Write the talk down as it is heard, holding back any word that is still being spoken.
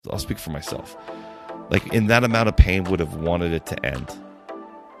I'll speak for myself. Like, in that amount of pain, would have wanted it to end.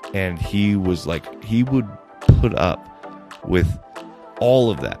 And he was like, he would put up with all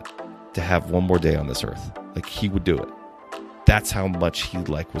of that to have one more day on this earth. Like, he would do it. That's how much he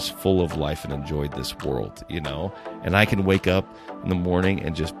like was full of life and enjoyed this world, you know? And I can wake up in the morning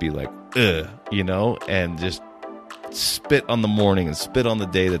and just be like, ugh, you know, and just spit on the morning and spit on the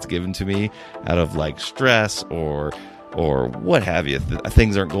day that's given to me out of like stress or what have you.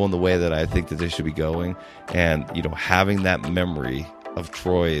 Things aren't going the way that I think that they should be going. And, you know, having that memory of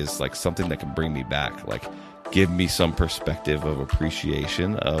Troy is like something that can bring me back, like give me some perspective of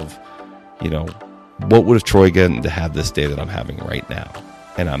appreciation of, you know, what would have Troy gotten to have this day that I'm having right now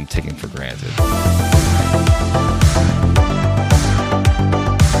and I'm taking for granted.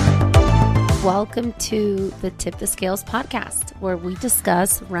 Welcome to the Tip the Scales podcast, where we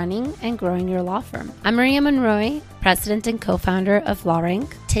discuss running and growing your law firm. I'm Maria Monroy, president and co-founder of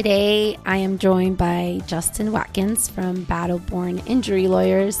LawRank. Today, I am joined by Justin Watkins from Battle-Born Injury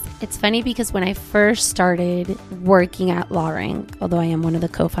Lawyers. It's funny because when I first started working at LawRank, although I am one of the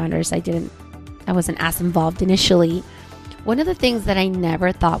co-founders, I wasn't as involved initially. One of the things that I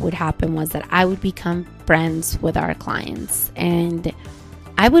never thought would happen was that I would become friends with our clients, and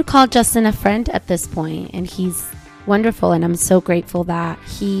I would call Justin a friend at this point, and he's wonderful, and I'm so grateful that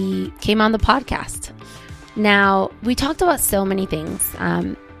he came on the podcast. Now, we talked about so many things.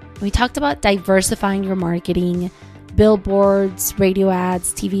 We talked about diversifying your marketing. Billboards, radio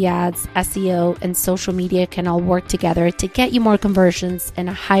ads, TV ads, SEO, and social media can all work together to get you more conversions and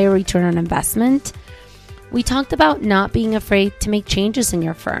a higher return on investment. We talked about not being afraid to make changes in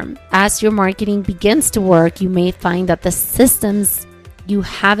your firm. As your marketing begins to work, you may find that the systems you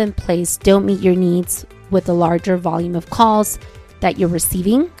have in place don't meet your needs with the larger volume of calls that you're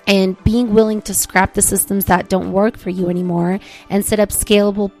receiving, and being willing to scrap the systems that don't work for you anymore and set up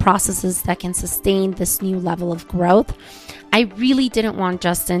scalable processes that can sustain this new level of growth. I really didn't want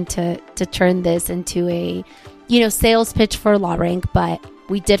Justin to turn this into a, sales pitch for LawRank, but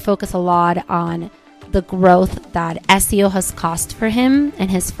we did focus a lot on the growth that SEO has cost for him and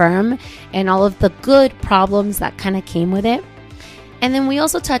his firm and all of the good problems that kind of came with it. And then we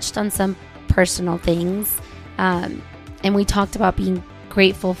also touched on some personal things, and we talked about being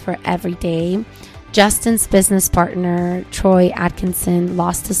grateful for every day. Justin's business partner, Troy Atkinson,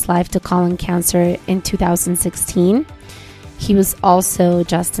 lost his life to colon cancer in 2016. He was also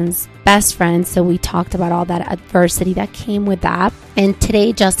Justin's best friend, so we talked about all that adversity that came with that. And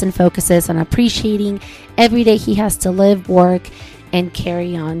today, Justin focuses on appreciating every day he has to live, work, and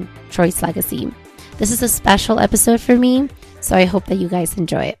carry on Troy's legacy. This is a special episode for me, so I hope that you guys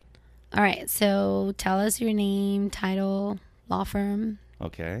enjoy it. All right, so tell us your name, title, law firm.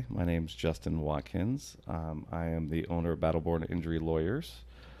 Okay, my name's Justin Watkins. I am the owner of Battle-Born Injury Lawyers,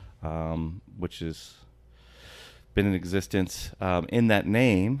 which has been in existence in that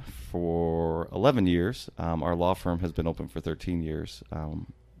name for 11 years. Our law firm has been open for 13 years.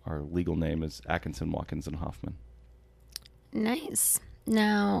 Our legal name is Atkinson, Watkins, and Hoffman. Nice.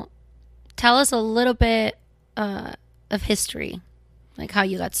 Now, tell us a little bit of history, like how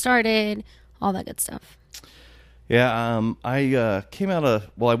you got started, all that good stuff. Yeah, I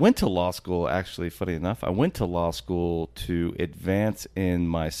I went to law school, actually, funny enough. I went to law school to advance in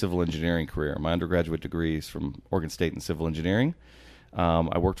my civil engineering career. My undergraduate degree is from Oregon State in civil engineering.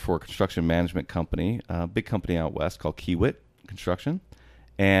 I worked for a construction management company, a big company out west called Kiewit Construction,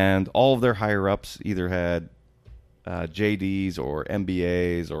 and all of their higher-ups either had JDs or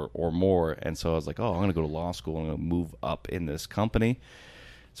MBAs or more, and so I was like, I'm going to go to law school. I'm going to move up in this company.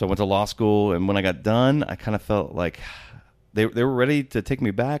 So I went to law school, and when I got done, I kind of felt like they were ready to take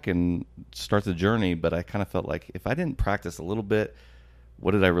me back and start the journey, but I kind of felt like if I didn't practice a little bit,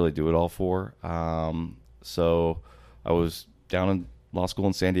 what did I really do it all for? So I was down in law school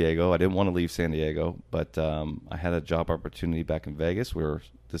in San Diego. I didn't want to leave San Diego, but I had a job opportunity back in Vegas,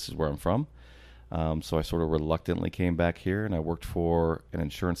 this is where I'm from. So I sort of reluctantly came back here, and I worked for an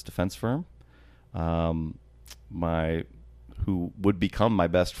insurance defense firm. Who would become my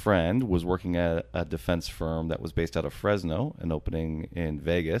best friend was working at a defense firm that was based out of Fresno, an opening in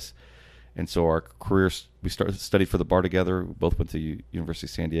Vegas. And so our careers, we studied for the bar together. We both went to University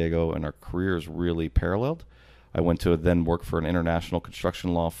of San Diego, and our careers really paralleled. I went to then work for an international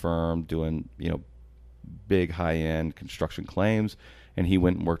construction law firm doing, big high-end construction claims. And he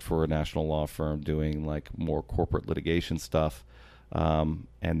went and worked for a national law firm doing like more corporate litigation stuff.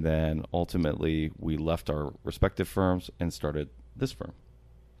 And then ultimately we left our respective firms and started this firm.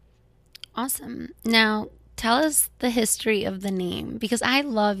 Awesome. Now, tell us the history of the name, because I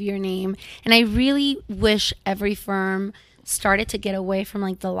love your name, and I really wish every firm started to get away from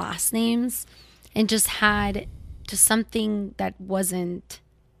like the last names and just had just something that wasn't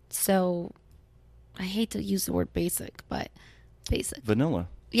so, I hate to use the word basic, but basic. Vanilla.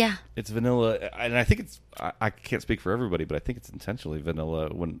 Yeah. It's vanilla, and I think I can't speak for everybody, but I think it's intentionally vanilla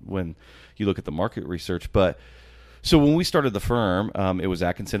when you look at the market research. But so when we started the firm, it was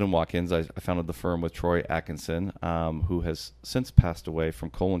Atkinson and Watkins. I founded the firm with Troy Atkinson, who has since passed away from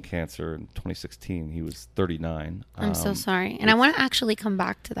colon cancer in 2016. He was 39. I'm so sorry. And I want to actually come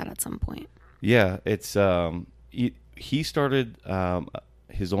back to that at some point. Yeah, it's he started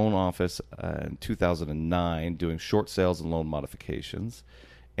his own office in 2009 doing short sales and loan modifications.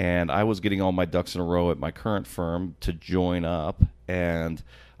 And I was getting all my ducks in a row at my current firm to join up. And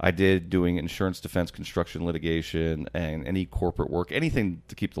I did doing insurance defense, construction litigation, and any corporate work, anything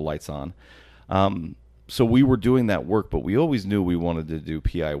to keep the lights on. So we were doing that work, but we always knew we wanted to do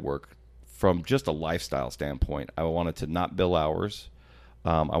PI work from just a lifestyle standpoint. I wanted to not bill hours.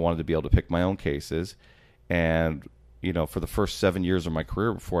 I wanted to be able to pick my own cases. And, you know, for the first 7 years of my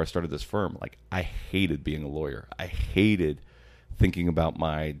career before I started this firm, like, I hated being a lawyer. I hated thinking about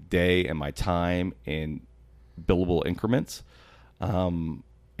my day and my time in billable increments.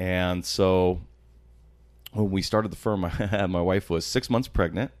 And so when we started the firm, my wife was 6 months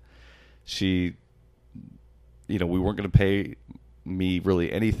pregnant. She, you know, we weren't going to pay me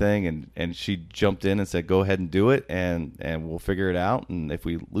really anything. And she jumped in and said, go ahead and do it. And we'll figure it out. And if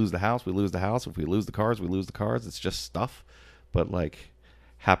we lose the house, we lose the house. If we lose the cars, we lose the cars. It's just stuff. But like,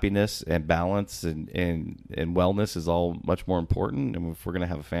 happiness and balance and wellness is all much more important. And if we're going to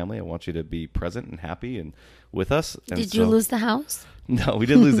have a family, I want you to be present and happy and with us. And Did you lose the house? No, we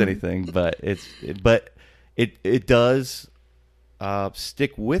didn't lose anything, but it does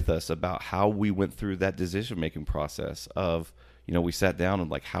stick with us about how we went through that decision-making process of, you know, we sat down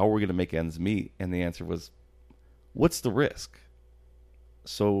and like, how are we going to make ends meet? And the answer was, what's the risk?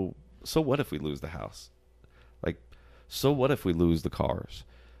 So what if we lose the house? Like, so what if we lose the cars?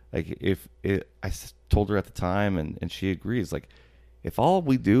 Like, I told her at the time, and she agrees, like, if all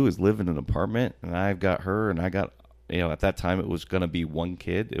we do is live in an apartment and I've got her and I got, you know, at that time it was going to be one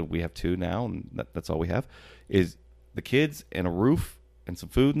kid. We have two now, and that's all we have, is the kids and a roof and some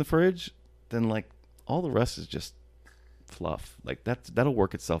food in the fridge, then like all the rest is just fluff. Like that'll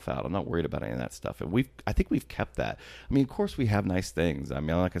work itself out. I'm not worried about any of that stuff. And I think we've kept that. I mean, of course we have nice things. I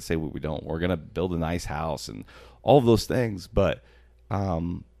mean, I'm not gonna say what we don't. We're gonna build a nice house and all of those things, but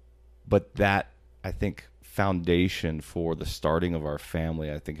that, I think, foundation for the starting of our family,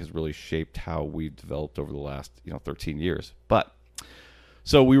 I think, has really shaped how we've developed over the last 13 years. But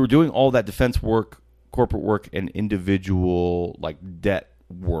so we were doing all that defense work, corporate work, and individual like debt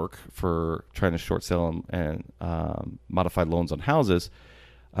work for trying to short sell and modified loans on houses,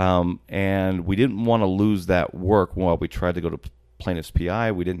 and we didn't want to lose that work while we tried to go to plaintiff's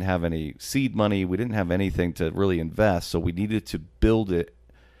PI. We didn't have any seed money. We didn't have anything to really invest, so we needed to build it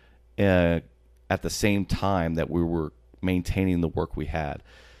at the same time that we were maintaining the work we had.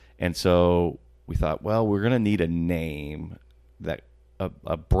 And so we thought, well, we're going to need a name, that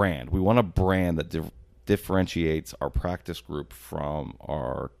a brand. We want a brand that differentiates our practice group from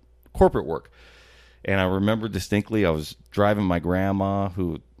our corporate work. And I remember distinctly, I was driving my grandma,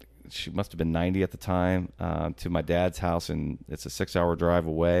 who she must have been 90 at the time, to my dad's house, and it's a 6-hour drive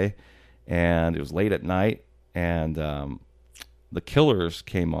away. And it was late at night, and the Killers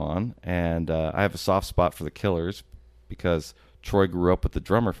came on, and I have a soft spot for the Killers because Troy grew up with the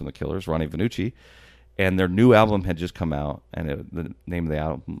drummer from the Killers, Ronnie Vannucci, and their new album had just come out, and the name of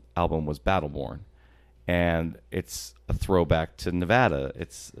the album was Battleborn, and it's a throwback to Nevada.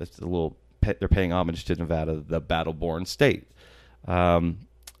 It's a little they're paying homage to Nevada, the Battleborn state, and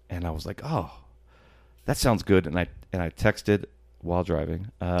I was like, oh, that sounds good, and I texted while driving.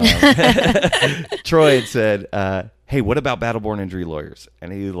 Troy had said, hey, what about Battleborn Injury Lawyers?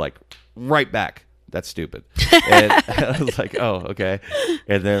 And he like, right back, that's stupid. And I was like, oh, okay.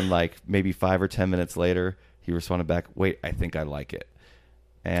 And then like maybe 5 or 10 minutes later, he responded back, wait, I think I like it.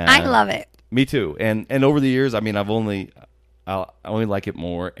 And I love it. Me too. And over the years, I mean, I only like it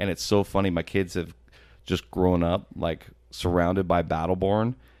more. And it's so funny. My kids have just grown up like surrounded by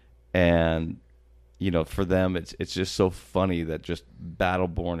Battleborn, and for them, it's just so funny that just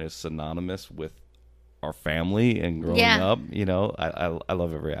Battleborn is synonymous with our family and growing up. I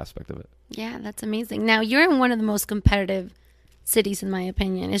love every aspect of it. Yeah, that's amazing. Now, you're in one of the most competitive cities, in my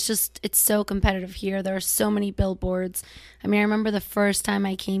opinion. It's so competitive here. There are so many billboards. I mean, I remember the first time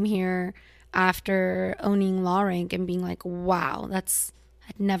I came here after owning Law Rank and being like, wow,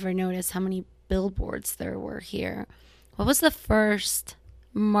 I'd never noticed how many billboards there were here. What was the first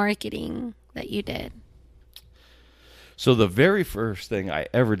marketing that you did? So the very first thing I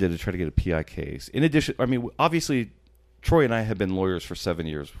ever did to try to get a PI case, in addition, I mean, obviously, Troy and I had been lawyers for 7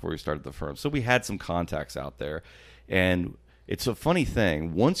 years before we started the firm, so we had some contacts out there. And it's a funny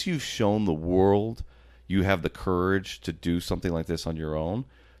thing. Once you've shown the world you have the courage to do something like this on your own,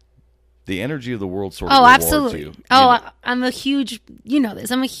 the energy of the world sort of rewards absolutely. you. I'm a huge, you know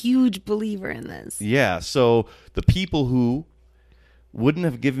this, I'm a huge believer in this. Yeah, so the people who wouldn't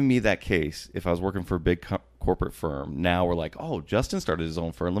have given me that case if I was working for a big corporate firm now we're like, oh, Justin started his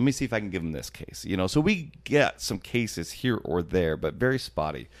own firm. Let me see if I can give him this case. So we get some cases here or there, but very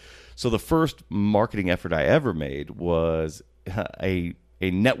spotty. So the first marketing effort I ever made was a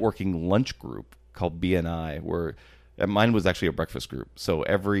networking lunch group called BNI, where mine was actually a breakfast group. So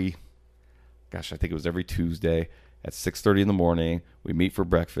I think it was every Tuesday at 6:30 in the morning, we meet for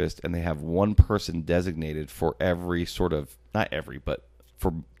breakfast, and they have one person designated for every sort of, not every, but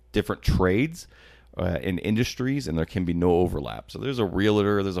for different trades in industries, and there can be no overlap. So there's a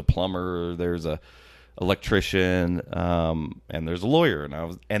realtor, there's a plumber, there's a electrician, and there's a lawyer,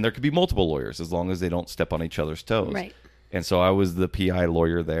 and there could be multiple lawyers as long as they don't step on each other's toes. Right. And so I was the PI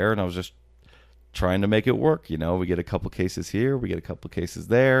lawyer there, and I was just trying to make it work. We get a couple cases here, we get a couple cases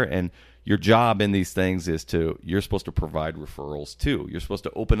there, and your job in these things is you're supposed to provide referrals too. You're supposed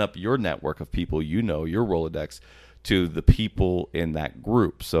to open up your network of people, your Rolodex, to the people in that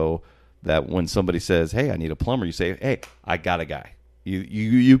group, so that when somebody says, hey, I need a plumber, you say, hey, I got a guy.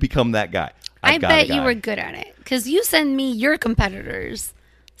 You become that guy. I bet you were good at it because you send me your competitors.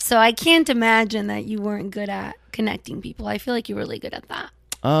 So I can't imagine that you weren't good at connecting people. I feel like you're really good at that.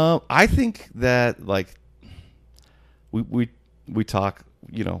 I think that, like, we talk,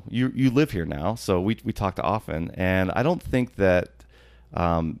 you live here now, so we talked often, and I don't think that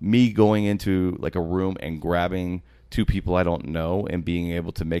me going into like a room and grabbing two people I don't know and being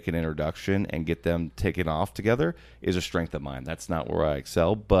able to make an introduction and get them taken off together is a strength of mine. That's not where I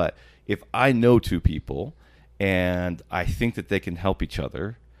excel. But if I know two people and I think that they can help each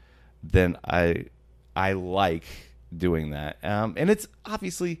other, then I like doing that. And it's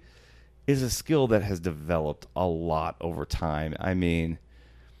obviously is a skill that has developed a lot over time. I mean,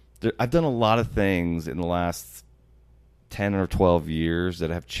 I've done a lot of things in the last 10 or 12 years that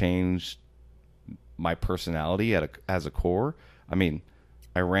have changed my personality as a core. I mean,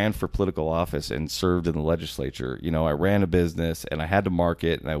 I ran for political office and served in the legislature. I ran a business and I had to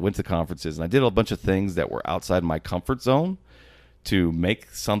market and I went to conferences and I did a bunch of things that were outside my comfort zone to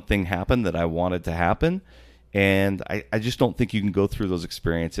make something happen that I wanted to happen. And I just don't think you can go through those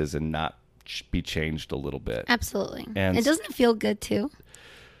experiences and not be changed a little bit. Absolutely. And it doesn't feel good too.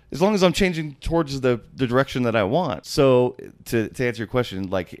 As long as I'm changing towards the direction that I want. So to answer your question,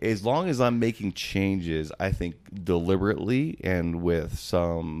 like, as long as I'm making changes, I think deliberately and with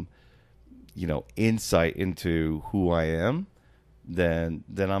some, insight into who I am, then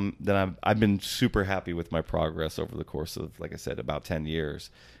I've been super happy with my progress over the course of, like I said, about 10 years.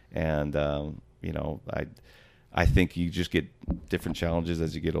 And, I think you just get different challenges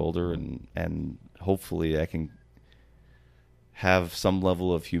as you get older, and hopefully I can have some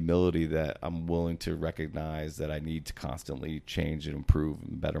level of humility that I'm willing to recognize that I need to constantly change and improve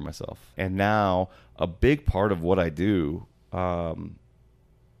and better myself. And now a big part of what I do,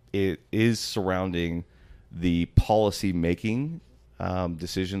 it is surrounding the policy making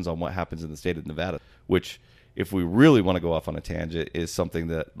decisions on what happens in the state of Nevada, which, if we really want to go off on a tangent, is something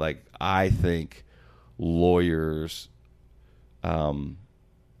that, like, I think lawyers,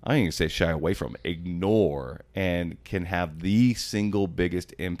 I ain't gonna say shy away from, ignore, and can have the single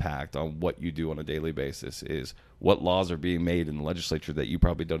biggest impact on what you do on a daily basis is what laws are being made in the legislature that you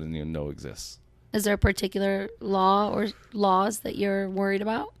probably don't even know exists. Is there a particular law or laws that you're worried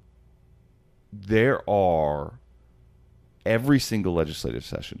about? There are, every single legislative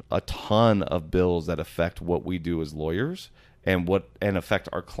session, a ton of bills that affect what we do as lawyers and affect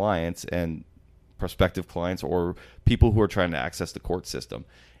our clients and prospective clients or people who are trying to access the court system.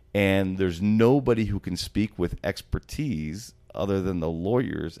 And there's nobody who can speak with expertise other than the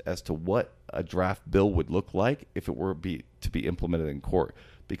lawyers as to what a draft bill would look like if it were to be implemented in court.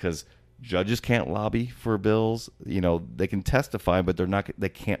 Because judges can't lobby for bills. They can testify, but they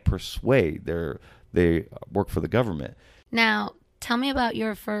can't persuade. They work for the government. Now, tell me about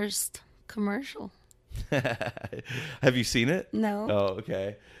your first commercial. Have you seen it? No. Oh,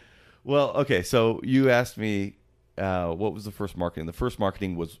 okay. Well, okay. So you asked me, what was the first marketing? The first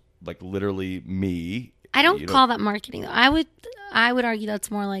marketing was like literally me. I don't call that marketing though. I would argue that's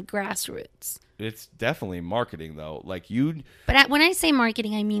more like grassroots. It's definitely marketing though. Like But when I say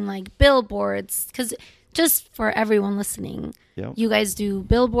marketing, I mean like billboards, because just for everyone listening, Yep. you guys do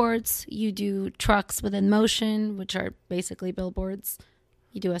billboards, you do trucks within motion, which are basically billboards.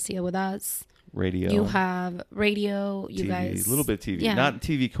 You do SEO with us. Radio. You have radio. You TV, guys. a little bit of TV. Yeah. Not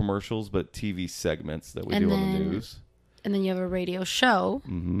TV commercials, but TV segments that we And do on the then- news. And then you have a radio show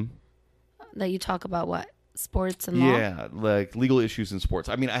Mm-hmm. that you talk about what? Sports and law? Yeah, like legal issues in sports.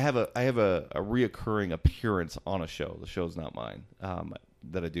 I mean, I have a reoccurring appearance on a show. The show's not mine.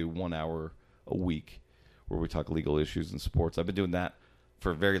 That I do 1 hour a week, where we talk legal issues in sports. I've been doing that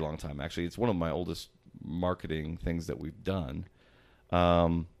for a very long time. Actually, it's one of my oldest marketing things that we've done.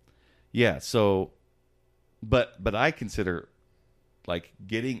 Yeah. So, but I consider like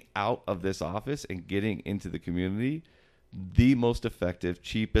getting out of this office and getting into the community the most effective,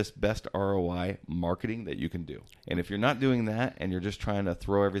 cheapest, best ROI marketing that you can do. And if you're not doing that and you're just trying to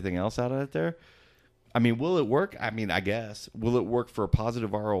throw everything else out there, I mean, will it work? I mean, I guess. Will it work for a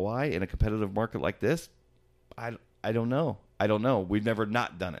positive ROI in a competitive market like this? I don't know. I don't know. We've never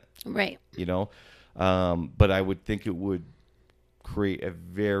not done it. Right. You know? But I would think it would create a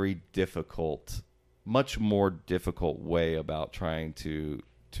very difficult, much more difficult way about trying to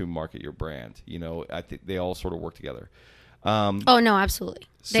market your brand. You know, I think they all sort of work together. Oh, no, absolutely.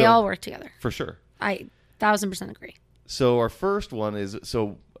 They so- all work together. For sure. I 1,000% agree. So our first one is,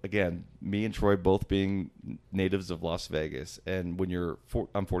 so again, me and Troy both being natives of Las Vegas. And when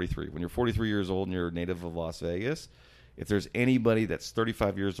I'm 43. When you're 43 years old and you're a native of Las Vegas, if there's anybody that's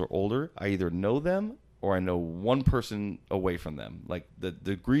 35 years or older, I either know them or I know one person away from them. Like the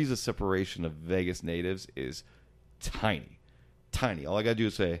degrees of separation of Vegas natives is tiny. Tiny. All I got to do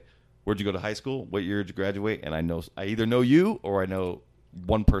is say, where'd you go to high school? What year did you graduate? And I either know you or I know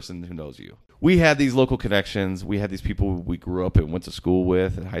one person who knows you. We had these local connections. We had these people we grew up and went to school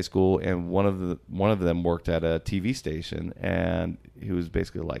with in high school, and one of them worked at a TV station, and he was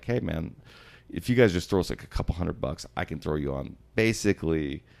basically like, "Hey, man, if you guys just throw us like a couple $100, I can throw you on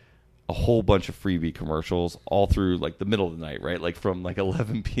basically a whole bunch of freebie commercials all through like the middle of the night, right? Like from like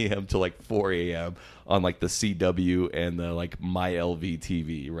 11 p.m. to like 4 a.m. on like the CW and the like My LV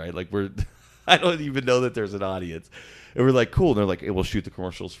TV, right? Like I don't even know that there's an audience. And we're like, cool. And they're like, hey, we'll shoot the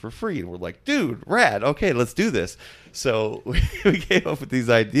commercials for free. And we're like, dude, rad. Okay, let's do this. So we came up with these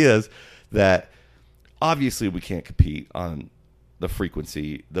ideas that obviously we can't compete on the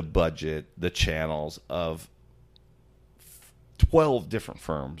frequency, the budget, the channels of 12 different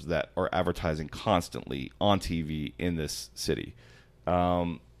firms that are advertising constantly on TV in this city.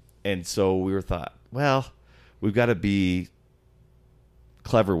 And so we thought, well, we've got to be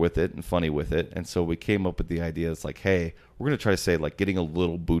clever with it and funny with it. And so we came up with the idea. It's like, hey, we're going to try to say like getting a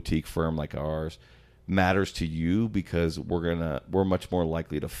little boutique firm like ours matters to you because we're much more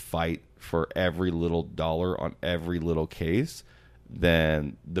likely to fight for every little dollar on every little case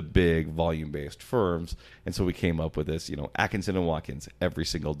than the big volume-based firms. And so we came up with this, Atkinson and Watkins, every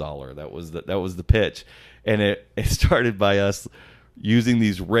single dollar. That was the pitch. And it started by us using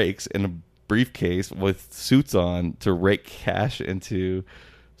these rakes in a briefcase with suits on to rake cash into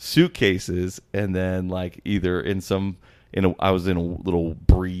suitcases, and then like either I was in a little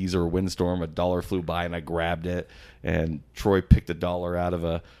breeze or windstorm, a dollar flew by and I grabbed it, and Troy picked a dollar out of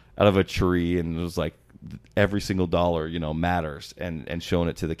a tree, and it was like every single dollar matters, and showing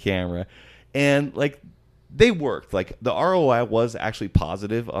it to the camera, and like they worked. Like the ROI was actually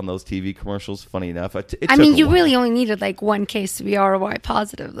positive on those TV commercials. Funny enough, I mean, you really only needed like one case to be ROI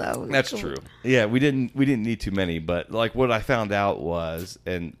positive, though. That's true. Yeah, we didn't need too many, but like what I found out was,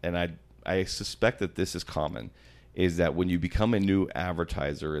 and I suspect that this is common, is that when you become a new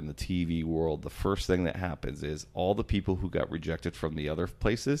advertiser in the TV world, the first thing that happens is all the people who got rejected from the other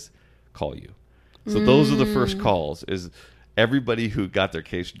places call you. So those are the first calls, is everybody who got their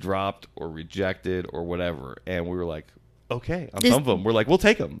case dropped or rejected or whatever. And we were like, okay, on some of them, we're like, we'll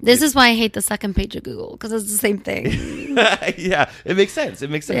take them. This is why I hate the second page of Google, because it's the same thing. Yeah, it makes sense.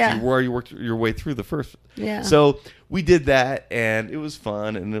 Yeah. You worked your way through the first. Yeah. So we did that, and it was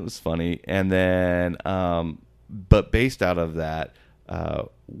fun, and it was funny. And then, but based out of that,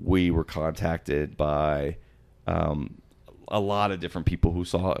 we were contacted by a lot of different people who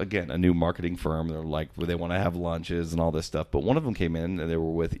saw, again, a new marketing firm. They're like, well, they want to have lunches and all this stuff. But one of them came in, and they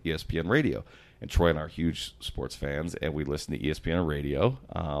were with ESPN Radio. And Troy and I are huge sports fans, and we listen to ESPN Radio.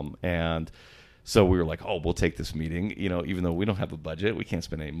 And so we were like, oh, we'll take this meeting, even though we don't have a budget. We can't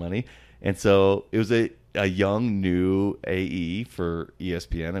spend any money. And so it was a young, new AE for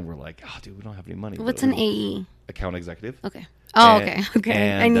ESPN, and we're like, oh, dude, we don't have any money. What's an AE? Account executive. Okay. Oh, okay.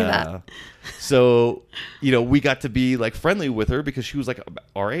 And, I knew that. So, we got to be like friendly with her because she was like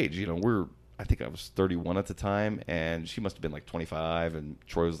our age. I think I was 31 at the time, and she must have been like 25, and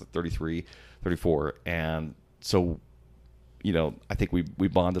Troy was like 33, 34. And so, I think we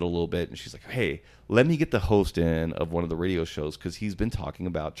bonded a little bit, and she's like, hey, let me get the host in of one of the radio shows, because he's been talking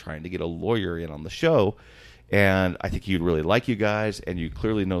about trying to get a lawyer in on the show, and I think he'd really like you guys, and you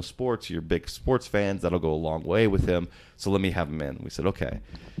clearly know sports. You're big sports fans. That'll go a long way with him, so let me have him in. We said, okay.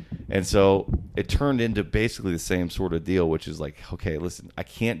 And so it turned into basically the same sort of deal, which is like, okay, listen, I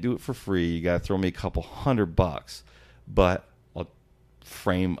can't do it for free. You got to throw me a couple $100, but I'll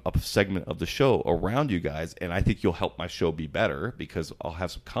frame a segment of the show around you guys, and I think you'll help my show be better because I'll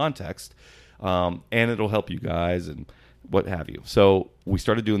have some context, and it'll help you guys and what have you. So we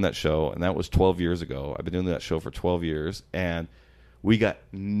started doing that show, and that was 12 years ago. I've been doing that show for 12 years, and we got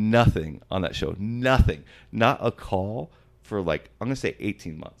nothing on that show. Nothing. Not a call for like, I'm going to say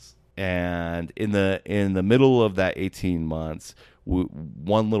 18 months. And in the middle of that 18 months,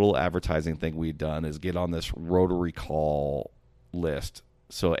 one little advertising thing we'd done is get on this rotary call list.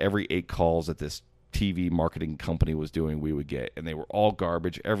 So every 8 calls that this TV marketing company was doing, we would get, and they were all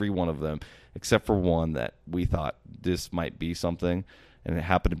garbage, every one of them, except for one that we thought this might be something, and it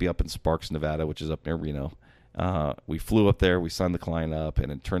happened to be up in Sparks, Nevada, which is up near Reno. We flew up there, we signed the client up,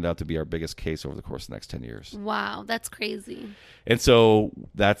 and it turned out to be our biggest case over the course of the next 10 years. Wow, that's crazy. And so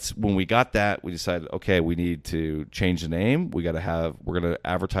that's when we got that, we decided, okay, we need to change the name. We're going to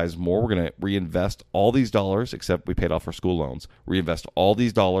advertise more. We're going to reinvest all these dollars, except we paid off our school loans, reinvest all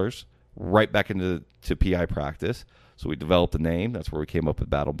these dollars right back into PI practice. So we developed the name. That's where we came up with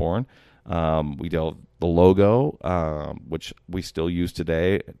Battleborn. We developed the logo, which we still use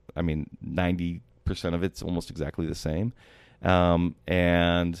today. I mean, 90% of it's almost exactly the same.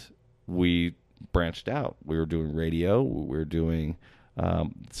 And we branched out. We were doing radio. We were doing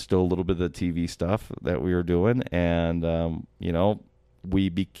still a little bit of the TV stuff that we were doing. And, and then we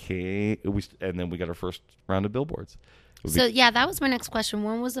got our first round of billboards. So, that was my next question.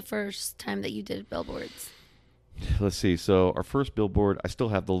 When was the first time that you did billboards? Let's see. So our first billboard, I still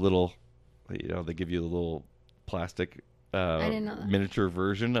have the little, they give you the little plastic I didn't know that. miniature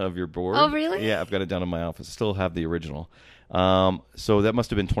version of your board. Oh, really? Yeah, I've got it down in my office. I still have the original. So that must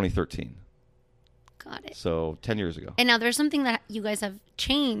have been 2013. Got it. So 10 years ago. And now there's something that you guys have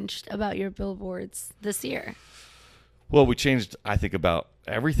changed about your billboards this year. Well, we changed, I think, about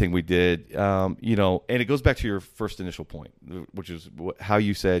everything we did, and it goes back to your first initial point, which is how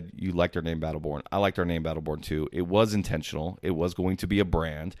you said you liked our name Battleborn. I liked our name Battleborn too. It was intentional. It was going to be a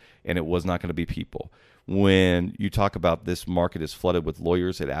brand, and it was not going to be people. When you talk about this market is flooded with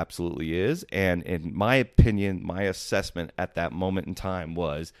lawyers, it absolutely is. And in my opinion, my assessment at that moment in time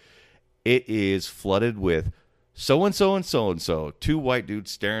was it is flooded with so-and-so and so-and-so, 2 white dudes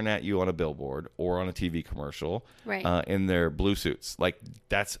staring at you on a billboard or on a TV commercial, right, in their blue suits. Like,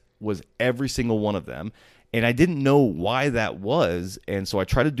 was every single one of them. And I didn't know why that was. And so I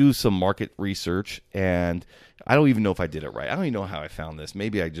tried to do some market research, and I don't even know if I did it right. I don't even know how I found this.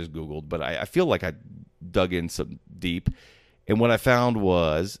 Maybe I just Googled, but I feel like I dug in some deep. And what I found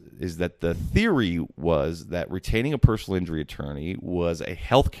is that the theory was that retaining a personal injury attorney was a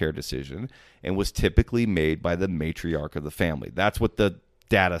healthcare decision and was typically made by the matriarch of the family. That's what the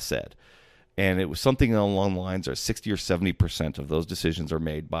data said. And it was something along the lines of 60 or 70% of those decisions are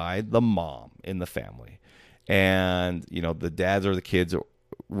made by the mom in the family. And, the dads or the kids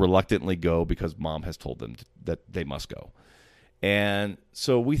reluctantly go because mom has told them that they must go. And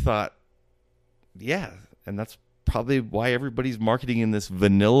so we thought, yeah, and that's probably why everybody's marketing in this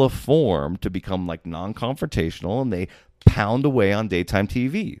vanilla form to become like non-confrontational, and they pound away on daytime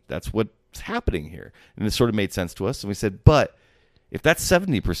TV. That's what's happening here. And it sort of made sense to us. And we said, but if that's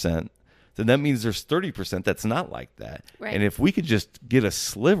 70%, then that means there's 30% that's not like that. Right. And if we could just get a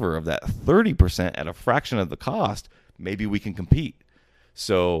sliver of that 30% at a fraction of the cost, maybe we can compete.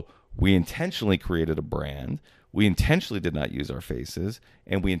 So we intentionally created a brand. We intentionally did not use our faces,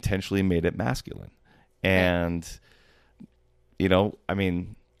 and we intentionally made it masculine. And,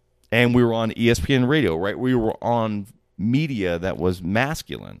 and we were on ESPN radio, right? We were on media that was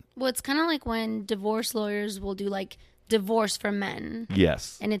masculine. Well, it's kind of like when divorce lawyers will do like divorce for men.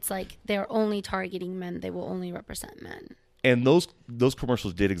 Yes. And it's like they're only targeting men. They will only represent men. And those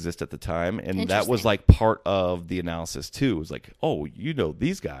commercials did exist at the time, and that was like part of the analysis too. It was like, oh,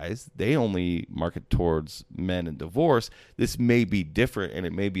 these guys, they only market towards men in divorce. This may be different, and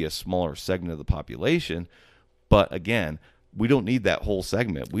it may be a smaller segment of the population, but again, we don't need that whole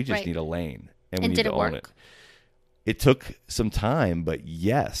segment. We just need a lane, and we need to own it. It took some time, but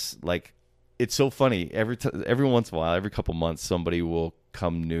yes, like it's so funny. Every once in a while, every couple months, somebody will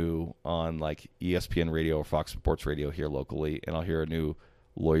come new on like ESPN radio or Fox Sports Radio here locally, and I'll hear a new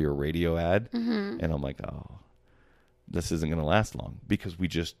lawyer radio ad. And I'm like, oh, this isn't going to last long because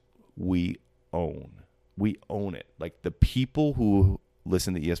we own it. Like the people who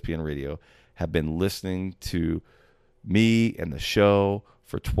listen to ESPN radio have been listening to me and the show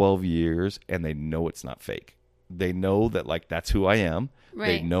for 12 years, and they know it's not fake. They know that like that's who I am. Right.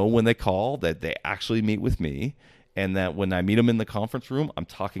 They know when they call that they actually meet with me, and that when I meet them in the conference room, I'm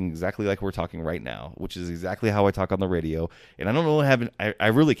talking exactly like we're talking right now, which is exactly how I talk on the radio. And I don't know, I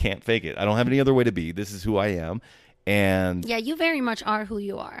really can't fake it. I don't have any other way to be. This is who I am. And yeah, you very much are who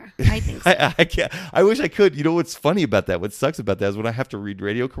you are. I think so. I can't. I wish I could. You know what's funny about that? What sucks about that is when I have to read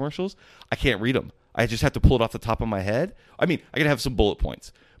radio commercials, I can't read them. I just have to pull it off the top of my head. I mean, I can have some bullet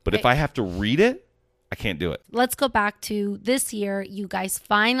points, but if I have to read it, I can't do it. Let's go back to this year. You guys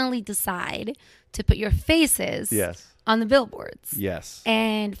finally decide to put your faces on the billboards. Yes.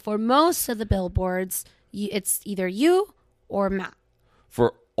 And for most of the billboards, it's either you or Matt.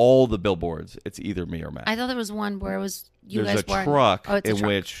 For all the billboards, it's either me or Matt. I thought there was one where it was you There's guys were. There's a truck in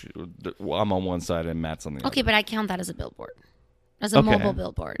which I'm on one side and Matt's on the other. Okay, but I count that as a billboard, as a mobile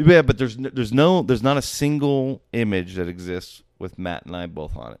billboard. Yeah, but there's not a single image that exists with Matt and I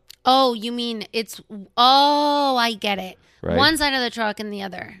both on it. Oh, you mean I get it. Right. One side of the truck and the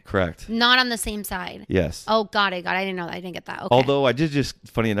other. Correct. Not on the same side. Yes. Oh, got it. I didn't know that. I didn't get that. Okay. Although I did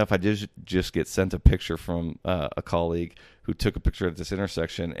funny enough, I did just get sent a picture from a colleague who took a picture at this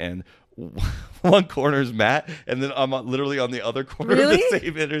intersection, and one corner is Matt, and then I'm literally on the other corner of the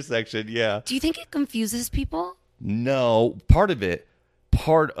same intersection. Yeah. Do you think it confuses people? No. Part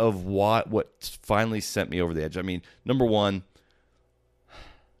of what finally sent me over the edge. I mean, number one,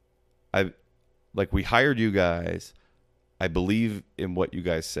 we hired you guys. I believe in what you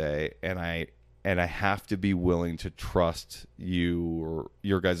guys say, and I have to be willing to trust you or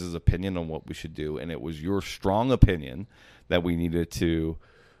your guys' opinion on what we should do. And it was your strong opinion that we needed to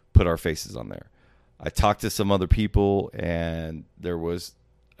put our faces on there. I talked to some other people, and there was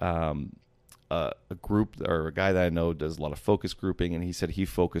a group or a guy that I know does a lot of focus grouping, and he said he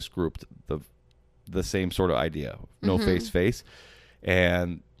focus grouped the same sort of idea, no face,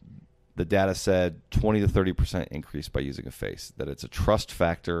 and the data said 20 to 30% increase by using a face, that it's a trust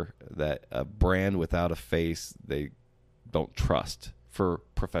factor, that a brand without a face, they don't trust for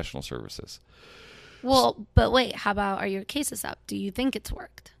professional services. Well, but wait, how about, are your cases up? Do you think it's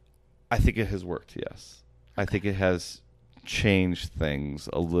worked? I think it has worked, yes. Okay. I think it has changed things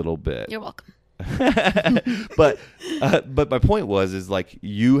a little bit. You're welcome. But my point is like,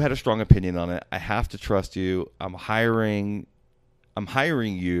 you had a strong opinion on it. I have to trust you. I'm hiring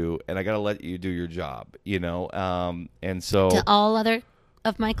you, and I got to let you do your job, and so to all other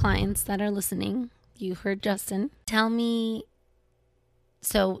of my clients that are listening, you heard Justin. Tell me,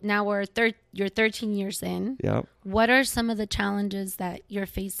 so now you're 13 years in. Yeah. What are some of the challenges that you're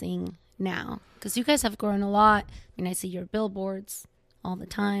facing now? Because you guys have grown a lot. I mean, I see your billboards all the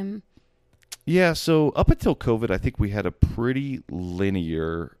time. Yeah, so up until COVID, I think we had a pretty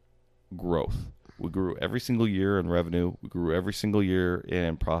linear growth. We grew every single year in revenue. We grew every single year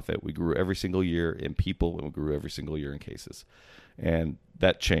in profit. We grew every single year in people, and we grew every single year in cases. And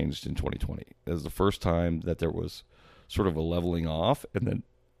that changed in 2020. It was the first time that there was sort of a leveling off and then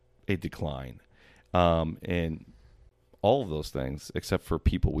a decline. And all of those things, except for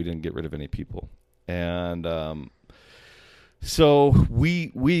people. We didn't get rid of any people. And so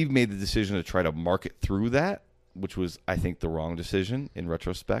we made the decision to try to market through that, which was, I think, the wrong decision in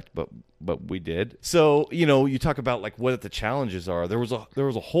retrospect, but we did. So, you talk about like what the challenges are. There was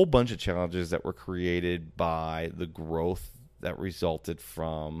a whole bunch of challenges that were created by the growth that resulted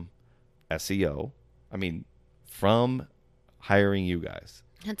from SEO. I mean, from hiring you guys.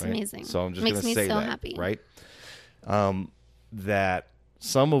 That's right? amazing. So I'm just going to say so that, happy. right? That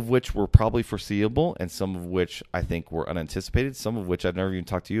some of which were probably foreseeable, and some of which I think were unanticipated, some of which I've never even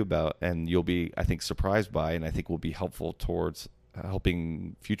talked to you about, and you'll be, I think, surprised by, and I think will be helpful towards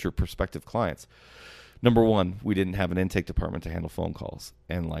helping future prospective clients. Number one, we didn't have an intake department to handle phone calls,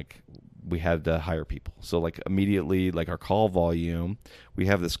 and we had to hire people. So immediately, our call volume, we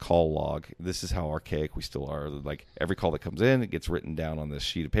have this call log. This is how archaic we still are. Every call that comes in, it gets written down on this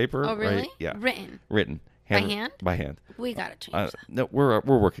sheet of paper. Oh, really? Right? Yeah. Written. By hand? By hand. We got to change that. No, we're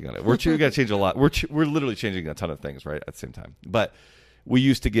working on it. We got to change a lot. We're literally changing a ton of things, right, at the same time. But we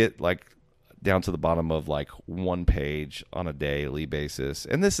used to get down to the bottom of one page on a daily basis.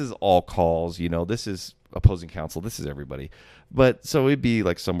 And this is all calls, this is opposing counsel, this is everybody. But so it'd be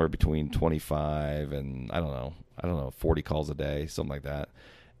somewhere between 25 and I don't know, 40 calls a day, something like that.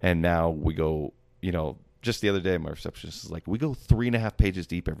 And now we go, just the other day, my receptionist is we go 3.5 pages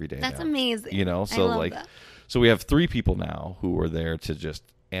deep every day. That's now. amazing. So I love that. So we have 3 people now who are there to just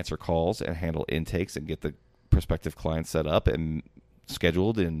answer calls and handle intakes and get the prospective clients set up and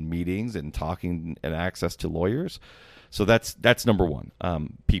scheduled in meetings and talking and access to lawyers. So that's number one.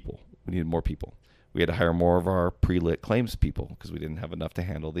 People. We needed more people. We had to hire more of our pre-lit claims people because we didn't have enough to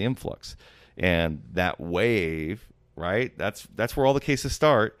handle the influx. And that wave, right? That's where all the cases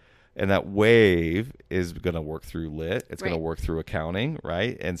start. And that wave is going to work through lit. It's going to work through accounting,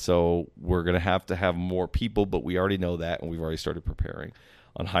 right? And so we're going to have more people, but we already know that, and we've already started preparing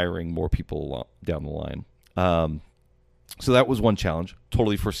on hiring more people down the line. So that was one challenge,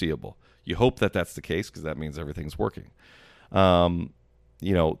 totally foreseeable. You hope that that's the case because that means everything's working. In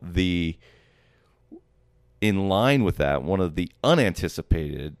line with that, one of the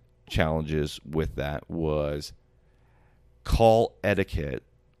unanticipated challenges with that was call etiquette,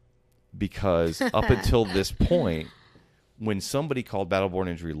 because up until this point, when somebody called Battle-Born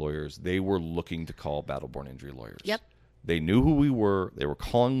Injury Lawyers, they were looking to call Battle-Born Injury Lawyers. Yep. They knew who we were. They were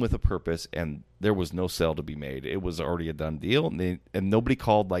calling with a purpose, and there was no sale to be made. It was already a done deal, and nobody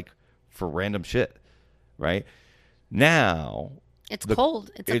called like for random shit, right? Now it's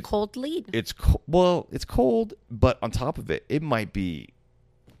cold. It's a cold lead. It's cold, but on top of it, it might be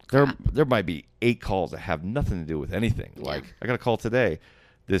there might be 8 calls that have nothing to do with anything. Yeah. Like I got a call today.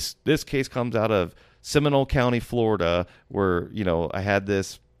 This case comes out of Seminole County, Florida, where I had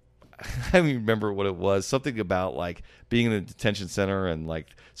this. I don't even remember what it was. Something about like being in a detention center and like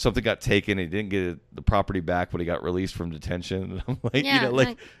something got taken. He didn't get the property back when he got released from detention. And I'm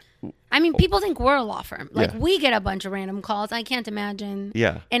like, I mean, people think we're a law firm. Like we get a bunch of random calls. I can't imagine.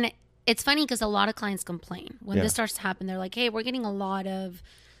 Yeah. And it's funny because a lot of clients complain when this starts to happen. They're like, "Hey, we're getting a lot of,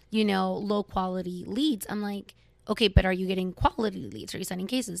 low quality leads." I'm like, okay, but are you getting quality leads? Are you sending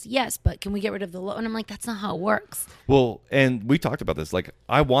cases? Yes, but can we get rid of the low? And I'm like, that's not how it works. Well, and we talked about this. Like,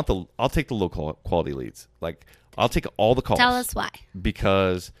 I'll take the low quality leads. Like, I'll take all the calls. Tell us why.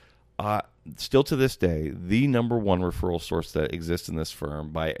 Because still to this day, the number one referral source that exists in this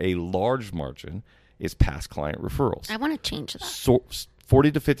firm by a large margin is past client referrals. I want to change that.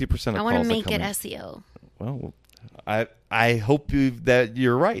 40 to 50% of calls. I want to make it SEO. Well, I hope that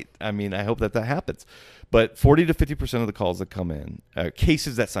you're right. I mean, I hope that happens. But 40 to 50% of the calls that come in,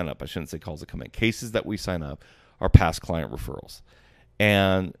 cases that sign up, I shouldn't say calls that come in, cases that we sign up are past client referrals.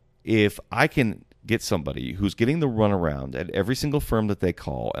 And if I can get somebody who's getting the runaround at every single firm that they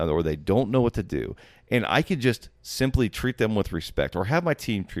call, or they don't know what to do, and I can just simply treat them with respect, or have my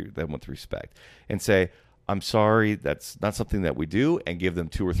team treat them with respect and say, I'm sorry, that's not something that we do, and give them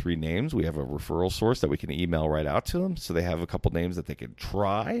 2 or 3 names. We have a referral source that we can email right out to them, so they have a couple names that they can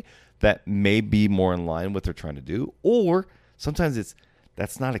try that may be more in line with what they're trying to do. Or sometimes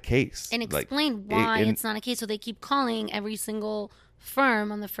that's not a case. And explain why it's not a case, so they keep calling every single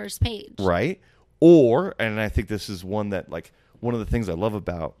firm on the first page. Right. Or, and I think this is one that, like, one of the things I love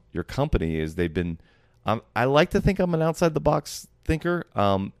about your company is they've been, I like to think I'm an outside the box thinker,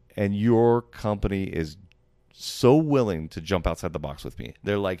 and your company is so willing to jump outside the box with me.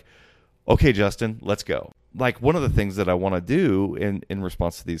 They're like, okay, Justin, let's go. Like, one of the things that I want to do in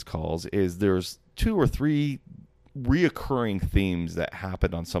response to these calls is there's 2 or 3 reoccurring themes that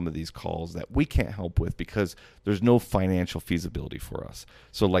happen on some of these calls that we can't help with because there's no financial feasibility for us.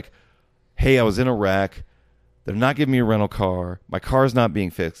 So, like, hey, I was in a wreck. They're not giving me a rental car. My car's not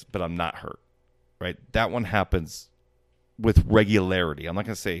being fixed, but I'm not hurt, right? That one happens with regularity. I'm not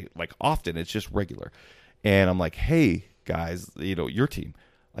going to say, like, often. It's just regular. And I'm like, hey, guys, your team,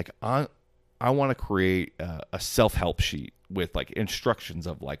 like, I want to create a self-help sheet with, like, instructions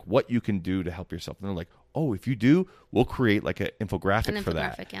of, like, what you can do to help yourself. And they're like, oh, if you do, we'll create, like, an infographic for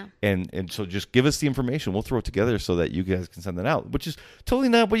that. Yeah. And so just give us the information. We'll throw it together so that you guys can send that out, which is totally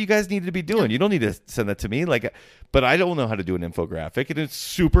not what you guys need to be doing. No. You don't need to send that to me. Like, but I don't know how to do an infographic, and it's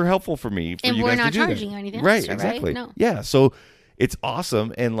super helpful for me. And we're not charging anything. Right, extra, exactly. Right? No. Yeah, so it's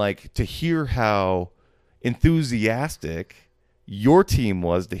awesome. And, like, to hear how enthusiastic your team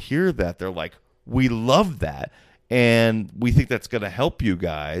was to hear that. They're like, we love that, and we think that's going to help you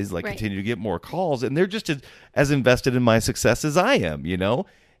guys, like, continue to get more calls. And they're just as invested in my success as I am,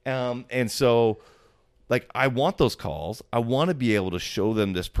 and so, like, I want those calls. I want to be able to show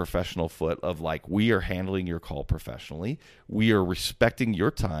them this professional foot of, like, we are handling your call professionally. We are respecting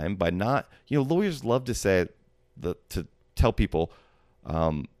your time by not, lawyers love to say to tell people,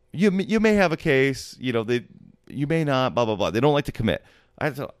 you may have a case, you may not, blah, blah, blah. They don't like to commit.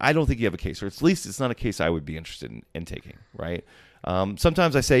 I don't think you have a case, or at least it's not a case I would be interested in taking, right?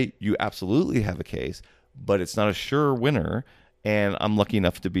 Sometimes I say you absolutely have a case, but it's not a sure winner, and I'm lucky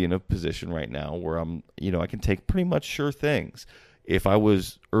enough to be in a position right now where I'm, I can take pretty much sure things. if I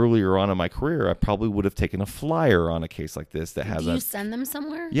was earlier on in my career, I probably would have taken a flyer on a case like this that has Do you send them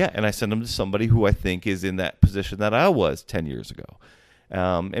somewhere? Yeah, and I send them to somebody who I think is in that position that I was 10 years ago.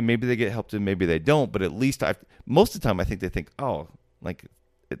 And maybe they get helped and maybe they don't, but at least most of the time I think they think, oh, like,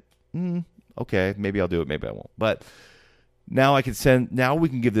 okay, maybe I'll do it, maybe I won't. But now we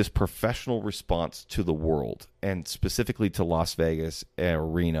can give this professional response to the world, and specifically to Las Vegas or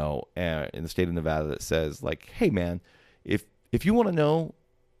Reno in the state of Nevada, that says, like, hey, man, if you want to know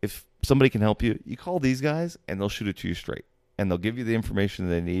if somebody can help you, you call these guys and they'll shoot it to you straight. And they'll give you the information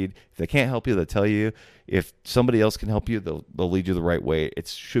they need. If they can't help you, they'll tell you. If somebody else can help you, they'll lead you the right way. It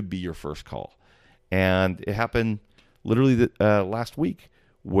should be your first call. And it happened literally last week,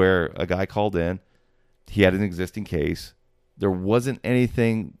 where a guy called in. He had an existing case. There wasn't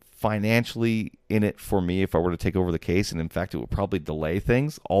anything financially in it for me if I were to take over the case. And in fact, it would probably delay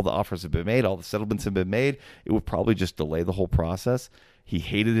things. All the offers have been made. All the settlements have been made. It would probably just delay the whole process. He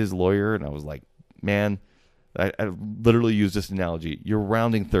hated his lawyer. And I was like, man, I literally use this analogy. You're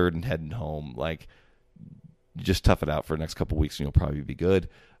rounding third and heading home. Like, just tough it out for the next couple of weeks and you'll probably be good.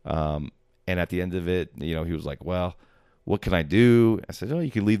 And at the end of it, he was like, well, what can I do? I said, oh,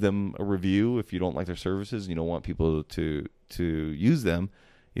 you can leave them a review if you don't like their services and you don't want people to use them.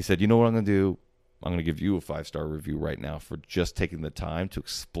 He said, you know what I'm going to do? I'm going to give you a 5-star review right now for just taking the time to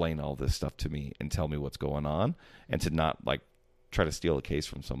explain all this stuff to me and tell me what's going on, and to not, like, try to steal a case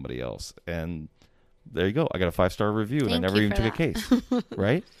from somebody else. And there you go. I got a 5-star review, and I never even took a case.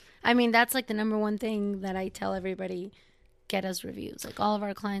 Right? I mean, that's like the number one thing that I tell everybody: get us reviews. Like, all of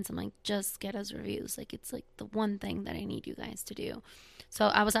our clients, I'm like, just get us reviews. Like, it's like the one thing that I need you guys to do. So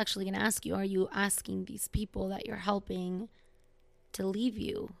I was actually going to ask you, are you asking these people that you're helping to leave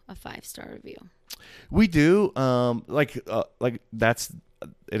you a 5-star review? We do. Like that's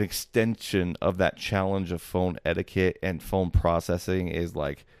an extension of that challenge of phone etiquette and phone processing. Is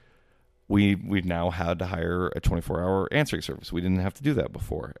like, we've now had to hire a 24-hour answering service. We didn't have to do that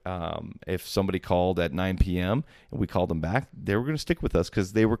before. If somebody called at 9 p.m. and we called them back, they were going to stick with us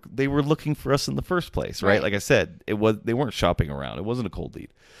because they were looking for us in the first place, right? Like I said, they weren't shopping around. It wasn't a cold lead.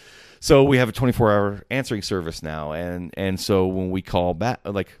 So we have a 24-hour answering service now, and so when we call back,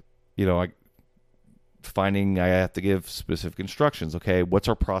 like, I have to give specific instructions. Okay, what's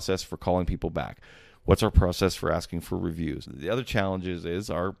our process for calling people back? What's our process for asking for reviews? The other challenges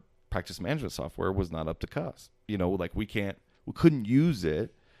is our practice management software was not up to cost. Like, we couldn't use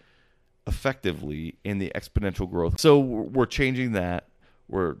it effectively in the exponential growth. So we're changing that.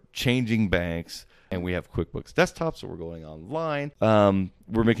 We're changing banks, and we have QuickBooks Desktop, so we're going online.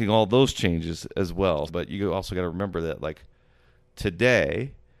 We're making all those changes as well. But you also got to remember that, like,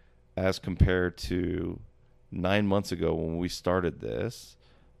 today, as compared to 9 months ago when we started this,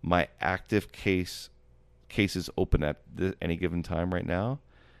 my active cases open at any given time right now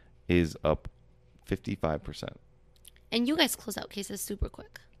is up 55%. And you guys close out cases super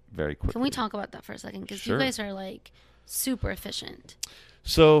quick. Very quickly. Can we talk about that for a second? Because Sure. You guys are, like, super efficient.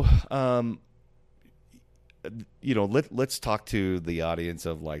 So, let's talk to the audience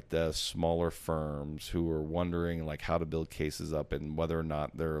of, like, the smaller firms who are wondering, like, how to build cases up and whether or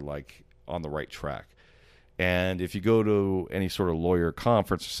not they're, like, on the right track. And if you go to any sort of lawyer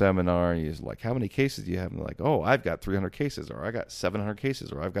conference or seminar, and you're like, how many cases do you have? And they're like, oh, I've got 300 cases, or I got 700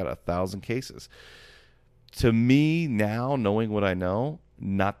 cases, or I've got 1,000 cases. To me now, knowing what I know,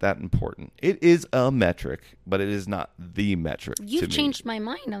 not that important. It is a metric, but it is not the metric. You've changed my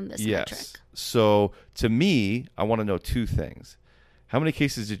mind on this metric. So to me, I want to know two things. How many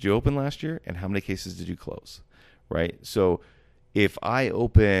cases did you open last year, and how many cases did you close? Right? So if I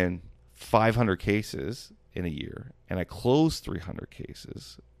open 500 cases in a year and I close 300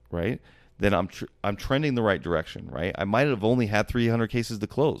 cases, right, then I'm trending the right direction, right? I might have only had 300 cases to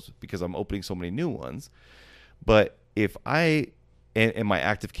close because I'm opening so many new ones. But if and my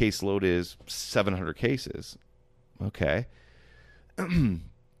active case load is 700 cases, okay.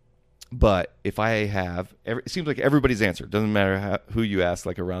 But if I have, it seems like everybody's answer, doesn't matter who you ask,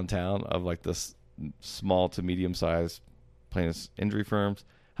 like, around town, of, like, this small to medium sized plaintiff's injury firms,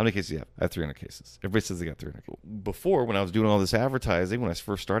 how many cases do you have? I have 300 cases. Everybody says they got 300. Before, when I was doing all this advertising, when I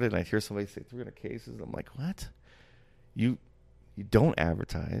first started, and I'd hear somebody say 300 cases, I'm like, what? You don't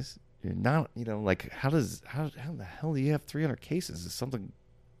advertise. You're not, like, how the hell do you have 300 cases? Is something,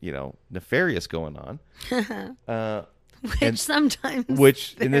 nefarious going on?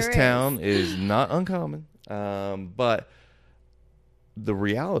 Which in this town is not uncommon. But the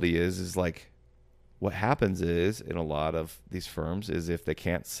reality is like, what happens is, in a lot of these firms, is if they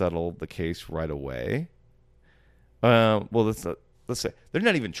can't settle the case right away, let's say they're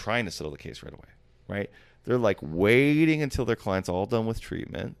not even trying to settle the case right away, right? They're like waiting until their client's all done with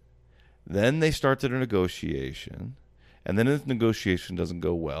treatment. Then they start their negotiation. And then if the negotiation doesn't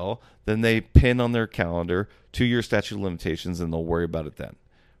go well, then they pin on their calendar 2-year statute of limitations, and they'll worry about it then,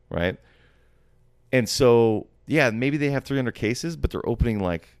 right? And so, yeah, maybe they have 300 cases, but they're opening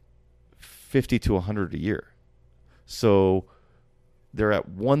like 50 to 100 a year. So they're at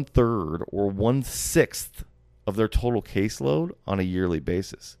 1/3 or 1/6 of their total caseload on a yearly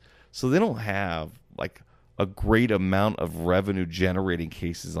basis. So they don't have like a great amount of revenue generating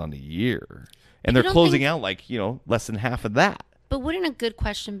cases on a year. And they're closing out like, less than half of that. But wouldn't a good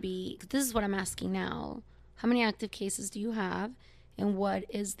question be, this is what I'm asking now, how many active cases do you have? And what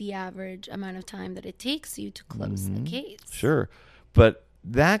is the average amount of time that it takes you to close the case? Sure. But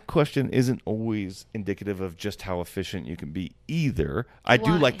that question isn't always indicative of just how efficient you can be either. I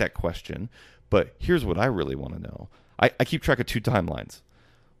do like that question. But here's what I really want to know. I keep track of 2 timelines.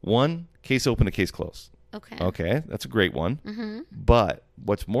 1, case open to case close. Okay, that's a great one. Mm-hmm. But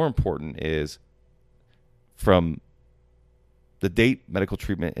what's more important is from the date medical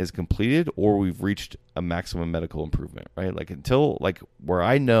treatment is completed or we've reached a maximum medical improvement, right? Like until like where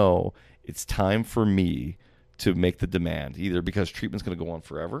I know it's time for me to make the demand, either because treatment's going to go on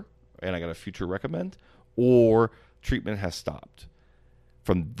forever and I got a future recommend, or treatment has stopped.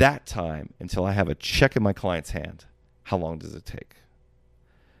 From that time until I have a check in my client's hand, how long does it take?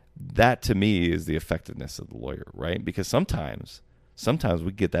 That to me is the effectiveness of the lawyer, right? Because sometimes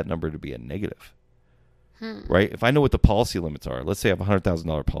we get that number to be a negative. Right? If I know what the policy limits are, let's say I have a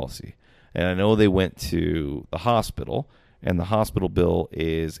 $100,000 policy, and I know they went to the hospital, and the hospital bill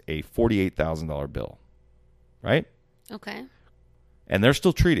is a $48,000 bill, right? Okay. And they're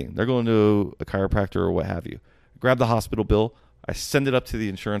still treating. They're going to a chiropractor or what have you. Grab the hospital bill. I send it up to the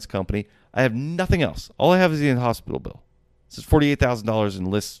insurance company. I have nothing else. All I have is the hospital bill. This is $48,000 and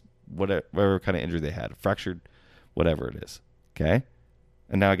lists whatever kind of injury they had, fractured, whatever it is. Okay?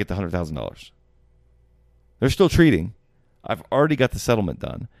 And now I get the $100,000. They're still treating. I've already got the settlement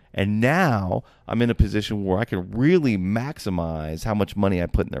done. And now I'm in a position where I can really maximize how much money I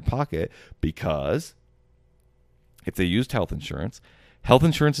put in their pocket, because if they used health insurance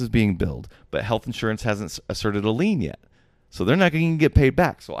is being billed, but health insurance hasn't asserted a lien yet. So they're not going to get paid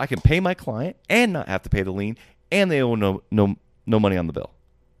back. So I can pay my client and not have to pay the lien, and they owe no money on the bill.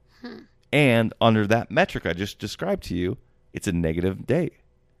 And under that metric I just described to you, it's a negative day.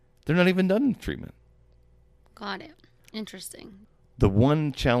 They're not even done in treatment. Got it. Interesting. The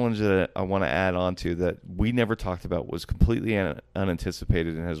one challenge that I want to add on to that we never talked about was completely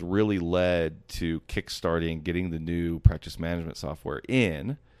unanticipated and has really led to kickstarting getting the new practice management software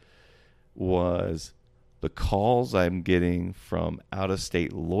in, was the calls I'm getting from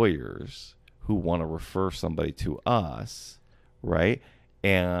out-of-state lawyers who want to refer somebody to us, right?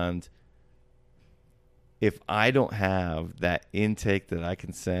 And if I don't have that intake that I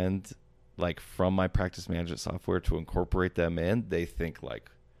can send like from my practice management software to incorporate them in, they think like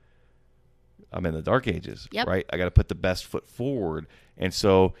I'm in the dark ages, right? I got to put the best foot forward. And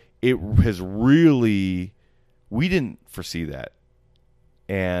so it has really, we didn't foresee that.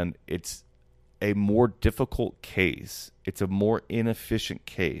 And it's a more difficult case. It's a more inefficient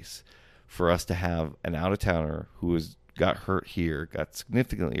case for us to have an out-of-towner who got hurt here, got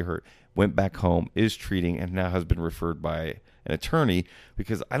significantly hurt, went back home, is treating, and now has been referred by an attorney,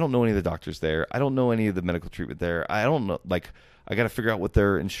 because I don't know any of the doctors there. I don't know any of the medical treatment there. I don't know, like, I got to figure out what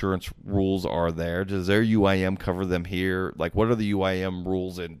their insurance rules are there. Does their UIM cover them here? Like, what are the UIM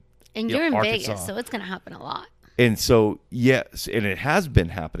rules in you're in Arkansas? Vegas, so it's going to happen a lot. And so, yes, and it has been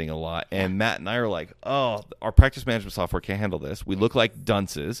happening a lot. And Matt and I are like, oh, our practice management software can't handle this. We look like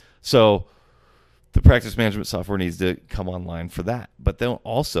dunces. So the practice management software needs to come online for that. But then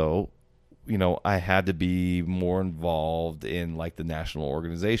also, I had to be more involved in like the national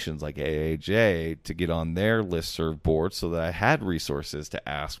organizations like AAJ to get on their listserv board, so that I had resources to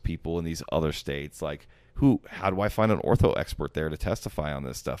ask people in these other states, like, how do I find an ortho expert there to testify on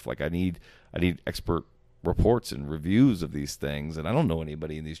this stuff? Like I need expert reports and reviews of these things, and I don't know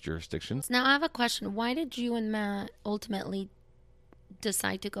anybody in these jurisdictions. Now I have a question. Why did you and Matt ultimately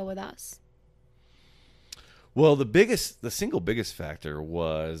decide to go with us? Well, the single biggest factor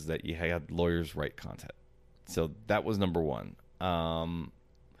was that you had lawyers write content. So that was number one. The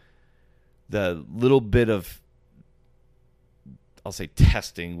little bit of, I'll say,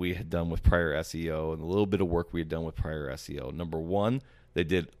 testing we had done with prior SEO and the little bit of work we had done with prior SEO. Number one, they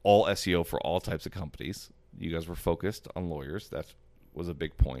did all SEO for all types of companies. You guys were focused on lawyers. That was a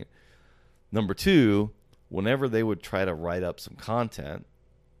big point. Number two, whenever they would try to write up some content,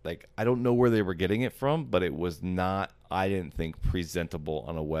 like, I don't know where they were getting it from, but it was not, I didn't think, presentable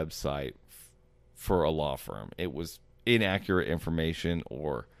on a website for a law firm. It was inaccurate information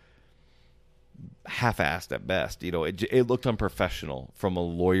or half-assed at best. It looked unprofessional from a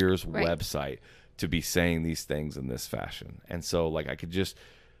lawyer's website to be saying these things in this fashion. And so, like,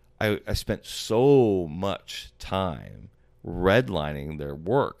 I spent so much time redlining their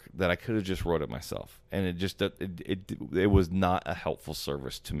work that I could have just wrote it myself, and it was not a helpful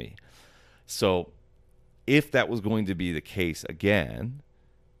service to me. So if that was going to be the case again,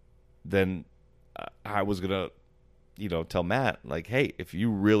 then I was gonna tell Matt, like, hey, if you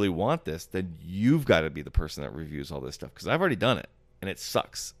really want this, then you've got to be the person that reviews all this stuff, because I've already done it and it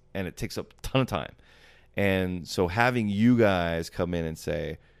sucks and it takes up a ton of time. And so having you guys come in and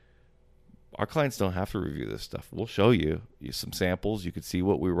say, our clients don't have to review this stuff. We'll show you some samples. You could see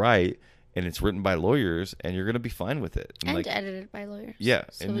what we write, and it's written by lawyers, and you're going to be fine with it. And edited by lawyers. Yeah.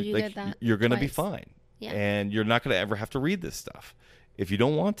 So and you get that you're going to be fine. Yeah. And you're not going to ever have to read this stuff if you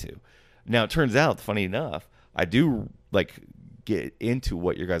don't want to. Now, it turns out, funny enough, I do get into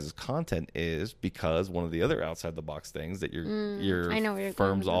what your guys' content is, because one of the other outside the box things that your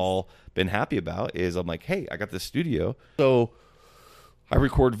firm's all been happy about is, I'm like, hey, I got this studio, so I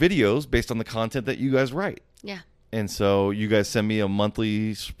record videos based on the content that you guys write. Yeah. And so you guys send me a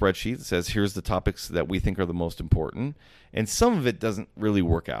monthly spreadsheet that says, here's the topics that we think are the most important. And some of it doesn't really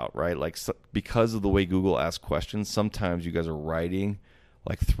work out, right? Like, because of the way Google asks questions, sometimes you guys are writing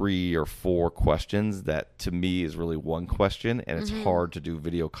like 3 or 4 questions that to me is really one question. And it's hard to do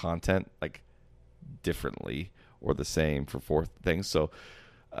video content like differently or the same for 4 things. So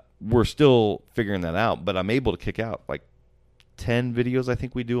we're still figuring that out, but I'm able to kick out like 10 videos, I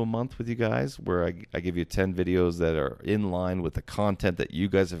think we do a month with you guys, where I give you 10 videos that are in line with the content that you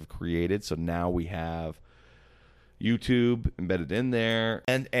guys have created. So now we have YouTube embedded in there.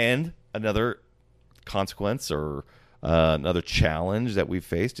 And another consequence or another challenge that we've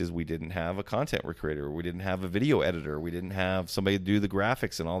faced is we didn't have a content creator. We didn't have a video editor. We didn't have somebody to do the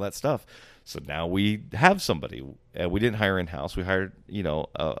graphics and all that stuff. So now we have somebody. We didn't hire in-house. We hired,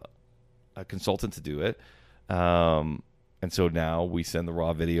 a consultant to do it. And so now we send the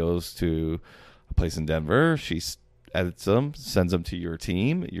raw videos to a place in Denver. She edits them, sends them to your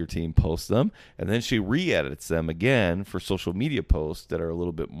team posts them, and then she re-edits them again for social media posts that are a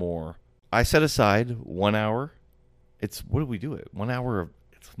little bit more. I set aside 1 hour. What do we do it? 1 hour,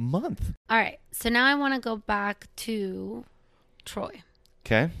 it's a month. All right. So now I want to go back to Troy.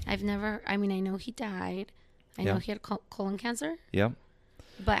 Okay. I know he died. I know he had colon cancer. Yeah.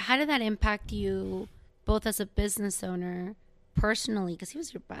 But how did that impact you both as a business owner, personally? Because he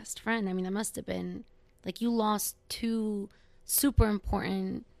was your best friend. I mean, that must have been like you lost 2 super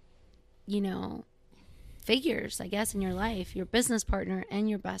important, figures, I guess, in your life, your business partner and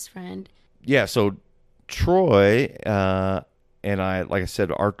your best friend. Yeah. So Troy and I, like I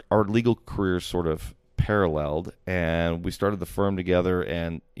said, our legal careers sort of paralleled, and we started the firm together.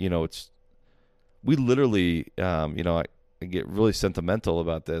 And we literally, I get really sentimental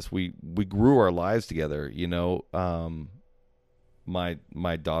about this. We grew our lives together.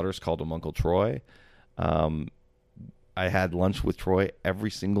 My daughters called him Uncle Troy. I had lunch with Troy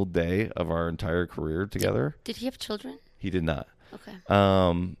every single day of our entire career together. Did he have children? He did not. Okay.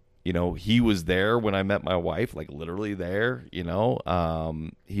 He was there when I met my wife, like literally there. He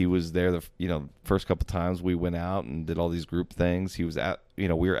was there the first couple times we went out and did all these group things. He was we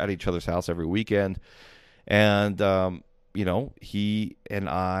were at each other's house every weekend, and he and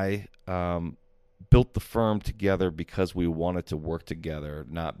I built the firm together because we wanted to work together,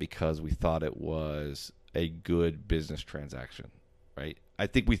 not because we thought it was a good business transaction, right? I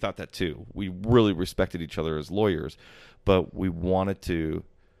think we thought that too. We really respected each other as lawyers, but we wanted to.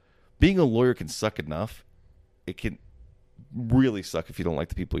 Being a lawyer can suck enough. It can really suck if you don't like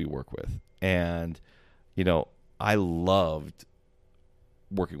the people you work with. And, I loved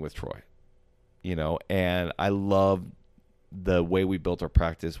working with Troy, and I loved the way we built our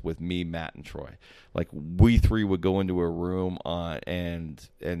practice with me, Matt, and Troy. Like, we 3 would go into a room and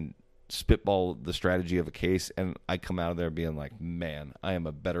spitball the strategy of a case, and I come out of there being like, man, I am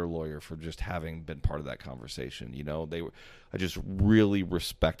a better lawyer for just having been part of that conversation. I just really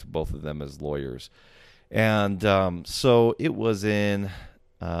respect both of them as lawyers. And so it was in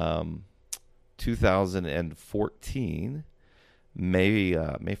 2014, May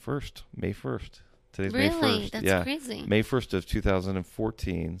 1st. Today's really? May 1st. That's crazy. May 1st of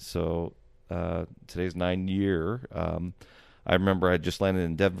 2014. So today's 9 year. I remember I just landed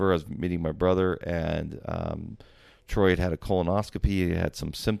in Denver. I was meeting my brother, and Troy had a colonoscopy. He had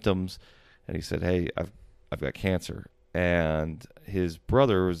some symptoms, and he said, "Hey, I've got cancer." And his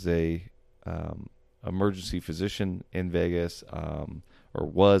brother was a emergency physician in Vegas,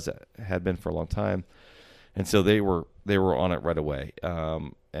 had been for a long time. And so they were on it right away.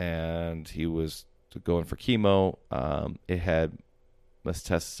 And he was going for chemo. It had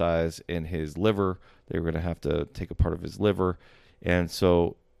metastasized in his liver. They were going to have to take a part of his liver. And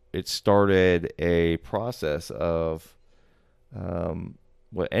so it started a process of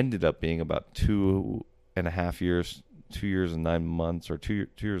what ended up being about 2.5 years, 2 years and 9 months, or 2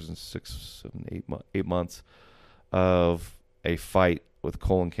 years and 8 months of a fight with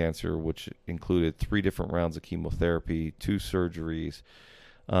colon cancer, which included 3 different rounds of chemotherapy, 2 surgeries,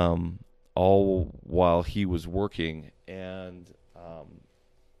 all while he was working. And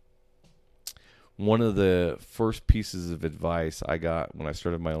one of the first pieces of advice I got when I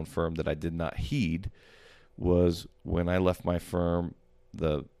started my own firm that I did not heed was when I left my firm,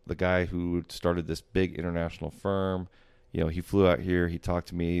 the guy who started this big international firm, he flew out here, he talked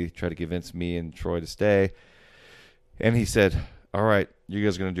to me, tried to convince me and Troy to stay. And he said, all right, you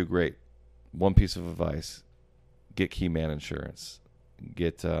guys are going to do great. One piece of advice: get key man insurance.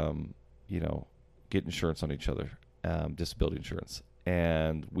 Get insurance on each other, disability insurance.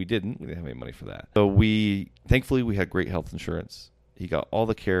 And we didn't have any money for that. So thankfully we had great health insurance. He got all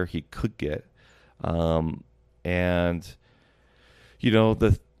the care he could get. And on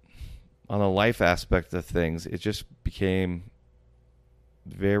the life aspect of things, it just became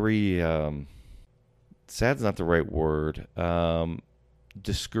very, sad's not the right word,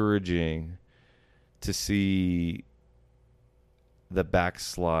 discouraging to see the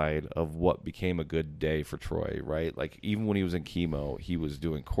backslide of what became a good day for Troy, right? Like, even when he was in chemo, he was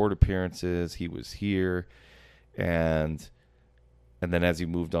doing court appearances, he was here, and then as he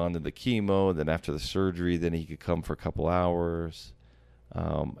moved on to the chemo, then after the surgery, then he could come for a couple hours,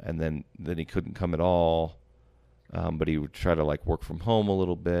 and then he couldn't come at all, but he would try to work from home a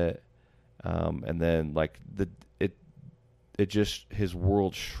little bit, and then it just, his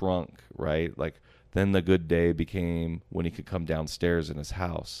world shrunk, right? Then the good day became when he could come downstairs in his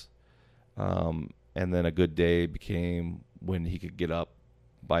house. And then a good day became when he could get up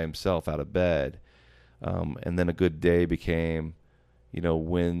by himself out of bed. And then a good day became,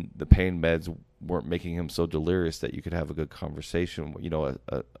 when the pain meds weren't making him so delirious that you could have a good conversation,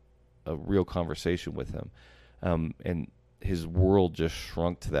 a real conversation with him. And his world just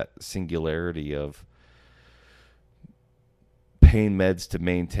shrunk to that singularity of pain meds to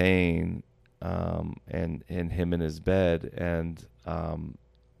maintain, and him in his bed. And,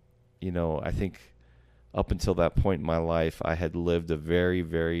 I think up until that point in my life, I had lived a very,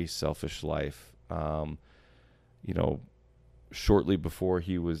 very selfish life. Shortly before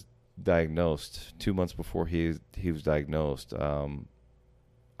he was diagnosed, 2 months before he was diagnosed,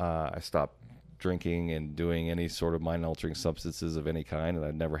 I stopped drinking and doing any sort of mind-altering substances of any kind, and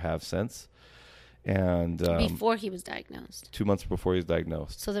I never have since. And before he was diagnosed, 2 months before he was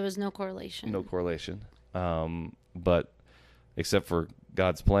diagnosed. So there was no correlation. No correlation. But except for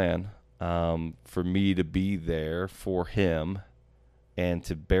God's plan, for me to be there for him and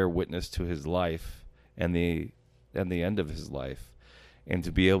to bear witness to his life and the end of his life, and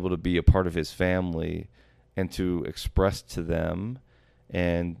to be able to be a part of his family and to express to them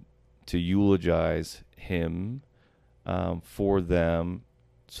and to eulogize him for them,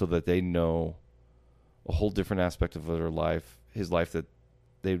 so that they know a whole different aspect of their life, his life, that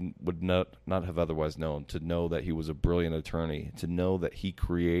they would not have otherwise known. To know that he was a brilliant attorney, to know that he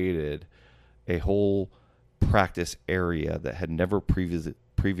created a whole practice area that had never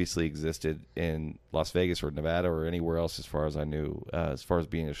previously existed in Las Vegas or Nevada or anywhere else, as far as I knew, as far as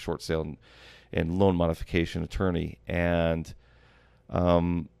being a short sale and loan modification attorney. And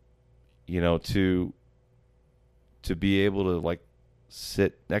to be able to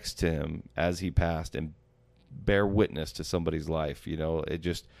sit next to him as he passed and bear witness to somebody's life, it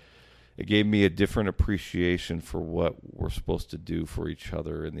gave me a different appreciation for what we're supposed to do for each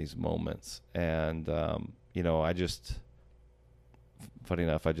other in these moments. And funny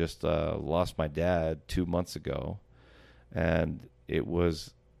enough, I just lost my dad 2 months ago, and it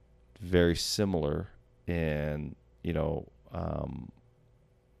was very similar in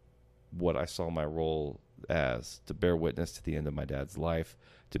what I saw my role as, to bear witness to the end of my dad's life,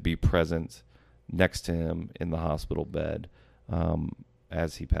 to be present next to him in the hospital bed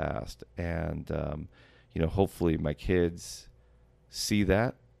as he passed. And hopefully my kids see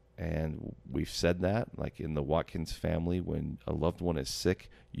that. And we've said that, in the Watkins family, when a loved one is sick,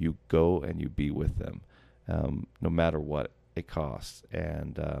 you go and you be with them, no matter what it costs.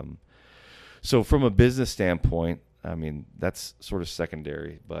 And so from a business standpoint, that's sort of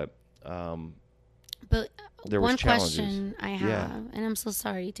secondary, but there one was challenges. Question I have, and I'm so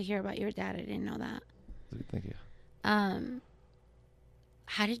sorry to hear about your dad. I didn't know that. Thank you.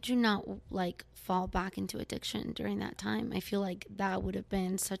 How did you not like fall back into addiction during that time? I feel like that would have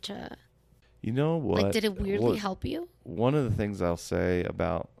been such a, You know what? like, did it weirdly help you? One of the things I'll say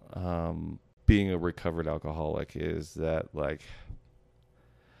about being a recovered alcoholic is that, like,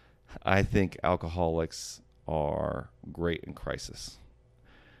 I think alcoholics are great in crisis.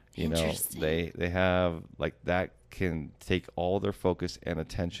 You know, they have, like, that can take all their focus and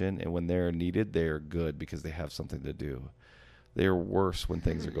attention, and when they're needed, they're good because they have something to do. They're worse when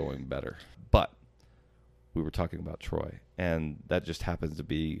things are going better. But we were talking about Troy, and that just happens to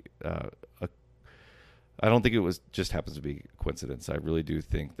be I don't think it was just happens to be a coincidence. I really do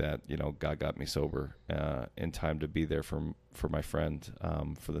think that, you know, God got me sober in time to be there for my friend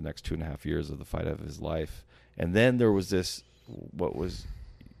for the next 2.5 years of the fight of his life. And then there was this, what was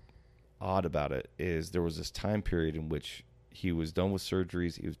odd about it is there was this time period in which he was done with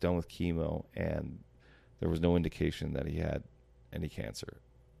surgeries, he was done with chemo, and there was no indication that he had any cancer.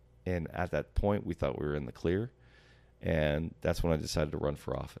 And at that point, we thought we were in the clear, and that's when I decided to run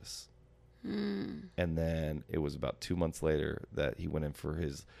for office. And then it was about 2 months later that he went in for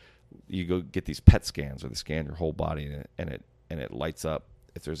his, you go get these PET scans where they scan your whole body, and it lights up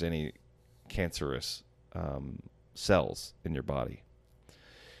if there's any cancerous cells in your body.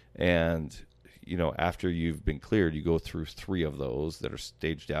 And, you know, after you've been cleared, you go through 3 of those that are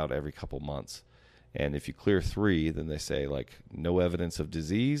staged out every couple months. And if you clear 3, then they say, like, no evidence of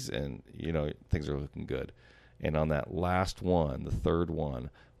disease, and, you know, things are looking good. And on that last one, the 3rd one,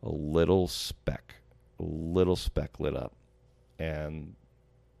 a little speck lit up. And,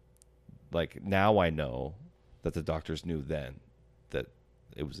 like, now I know that the doctors knew then that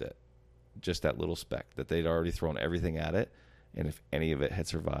it was it. Just that little speck, that they'd already thrown everything at it. And if any of it had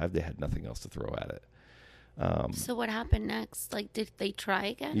survived, they had nothing else to throw at it. So what happened next? Like, did they try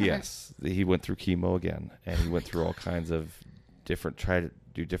again? Yes. He went through chemo again, and he went through all kinds of try to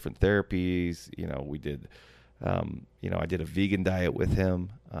do different therapies. You know, we did, you know, I did a vegan diet with him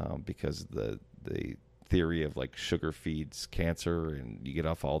because the theory of, like, sugar feeds cancer, and you get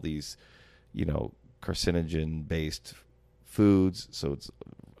off all these, you know, carcinogen-based foods. So it's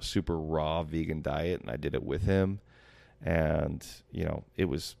a super raw vegan diet, and I did it with him. And, you know, it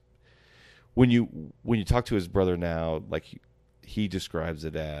was, when you talk to his brother now, like, he describes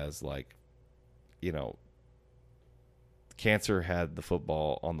it as, like, you know, cancer had the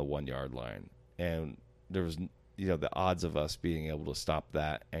football on the 1-yard line, and there was, you know, the odds of us being able to stop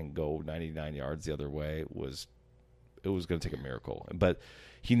that and go 99 yards the other way was going to take a miracle. But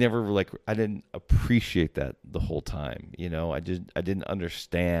he never, like, I didn't appreciate that the whole time. You know, I didn't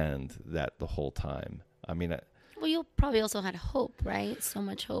understand that the whole time. I mean, well, you probably also had hope, right? So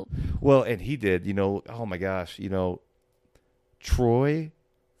much hope. Well, and he did, you know, oh my gosh, you know, Troy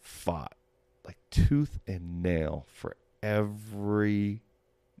fought like tooth and nail for every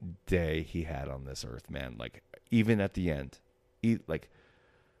day he had on this earth, man. Like, even at the end, like,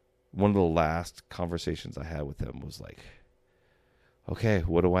 one of the last conversations I had with him was like, okay,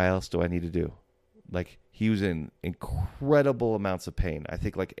 what else do I need to do? Like, he was in incredible amounts of pain. I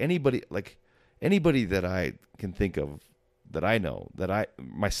think, like, anybody that I can think of, that I know,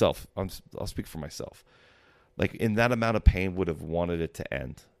 myself, I'll speak for myself, like, in that amount of pain would have wanted it to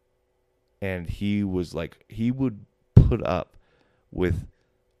end. And he was like, he would put up with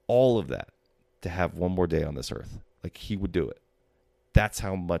all of that to have one more day on this earth. Like, he would do it. That's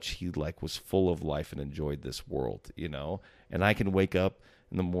how much he, like, was full of life and enjoyed this world, you know? And I can wake up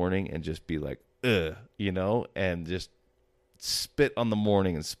in the morning and just be like, ugh, you know, and just spit on the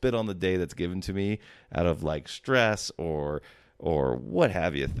morning and spit on the day that's given to me out of, like, stress or what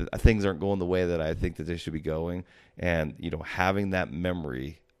have you. Things aren't going the way that I think that they should be going. And, you know, having that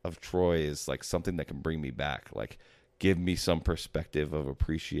memory of Troy is, like, something that can bring me back, like, give me some perspective of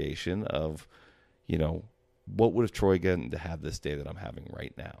appreciation of, you know, what would have Troy gotten to have this day that I'm having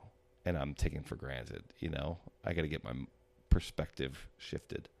right now and I'm taking for granted, you know? I got to get my perspective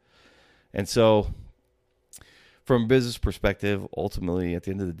shifted. And so, from a business perspective, ultimately, at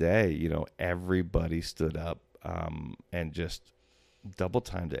the end of the day, you know, everybody stood up and just double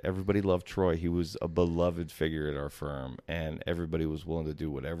timed it. Everybody loved Troy. He was a beloved figure at our firm, and everybody was willing to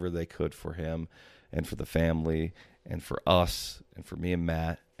do whatever they could for him and for the family and for us and for me and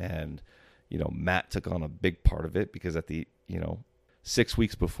Matt. And, you know, Matt took on a big part of it because at the, you know, 7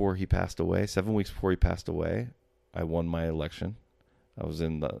 weeks before he passed away, I won my election. I was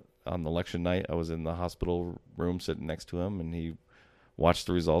on election night, I was in the hospital room sitting next to him, and he watched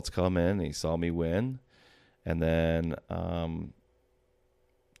the results come in, and he saw me win. And then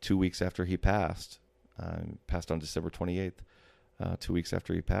 2 weeks after he passed on December 28th, 2 weeks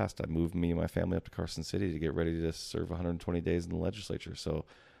after he passed, I moved me and my family up to Carson City to get ready to serve 120 days in the legislature. So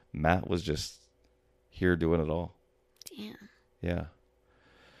Matt was just here doing it all. Damn. Yeah.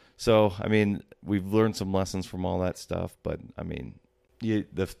 So, I mean, we've learned some lessons from all that stuff, but I mean,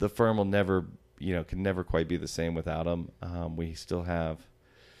 the firm will never, can never quite be the same without him. We still have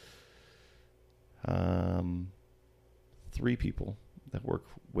 3 people that work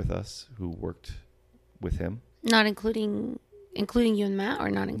with us who worked with him. Not including you and Matt,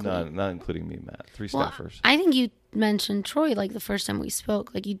 or not including? Not including me and Matt. 3 well, staffers. I think you mentioned Troy like the first time we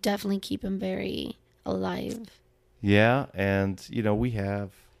spoke. Like, you definitely keep him very alive. Yeah, and we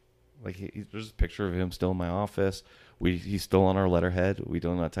have there's a picture of him still in my office. He's still on our letterhead. We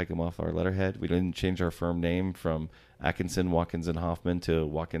do not take him off our letterhead. We didn't change our firm name from Atkinson, Watkins and Hoffman to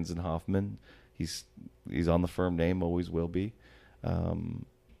Watkins and Hoffman. He's on the firm name, always will be. I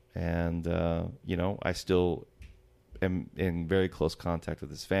still am in very close contact with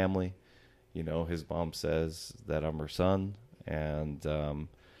his family. His mom says that I'm her son, and I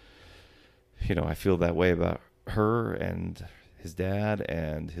feel that way about her and his dad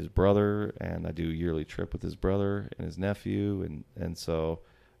and his brother, and I do a yearly trip with his brother and his nephew, and so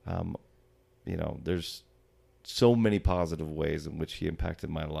there's so many positive ways in which he impacted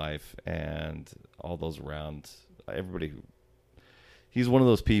my life and all those around everybody. He's one of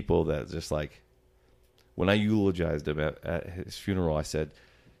those people that just like, when I eulogized him at his funeral, I said,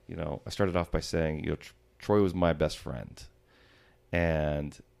 I started off by saying, Troy was my best friend,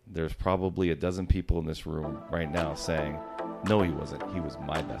 and there's probably a dozen people in this room right now saying, no, he wasn't. He was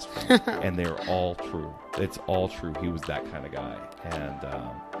my best friend. And they're all true. It's all true. He was that kind of guy. And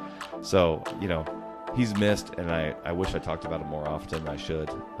so, he's missed, and I wish I talked about him more often. I should.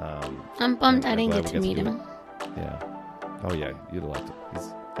 I'm bummed I didn't get to meet him. Yeah. Oh, yeah. You'd have liked him.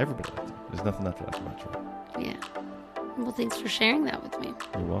 Everybody liked him. There's nothing not to like about Troy. Yeah. Well, thanks for sharing that with me.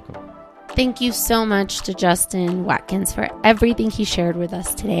 You're welcome. Thank you so much to Justin Watkins for everything he shared with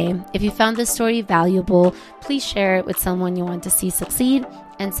us today. If you found this story valuable, please share it with someone you want to see succeed,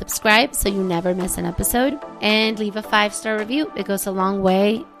 and subscribe so you never miss an episode, and leave a 5-star review. It goes a long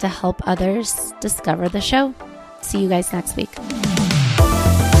way to help others discover the show. See you guys next week.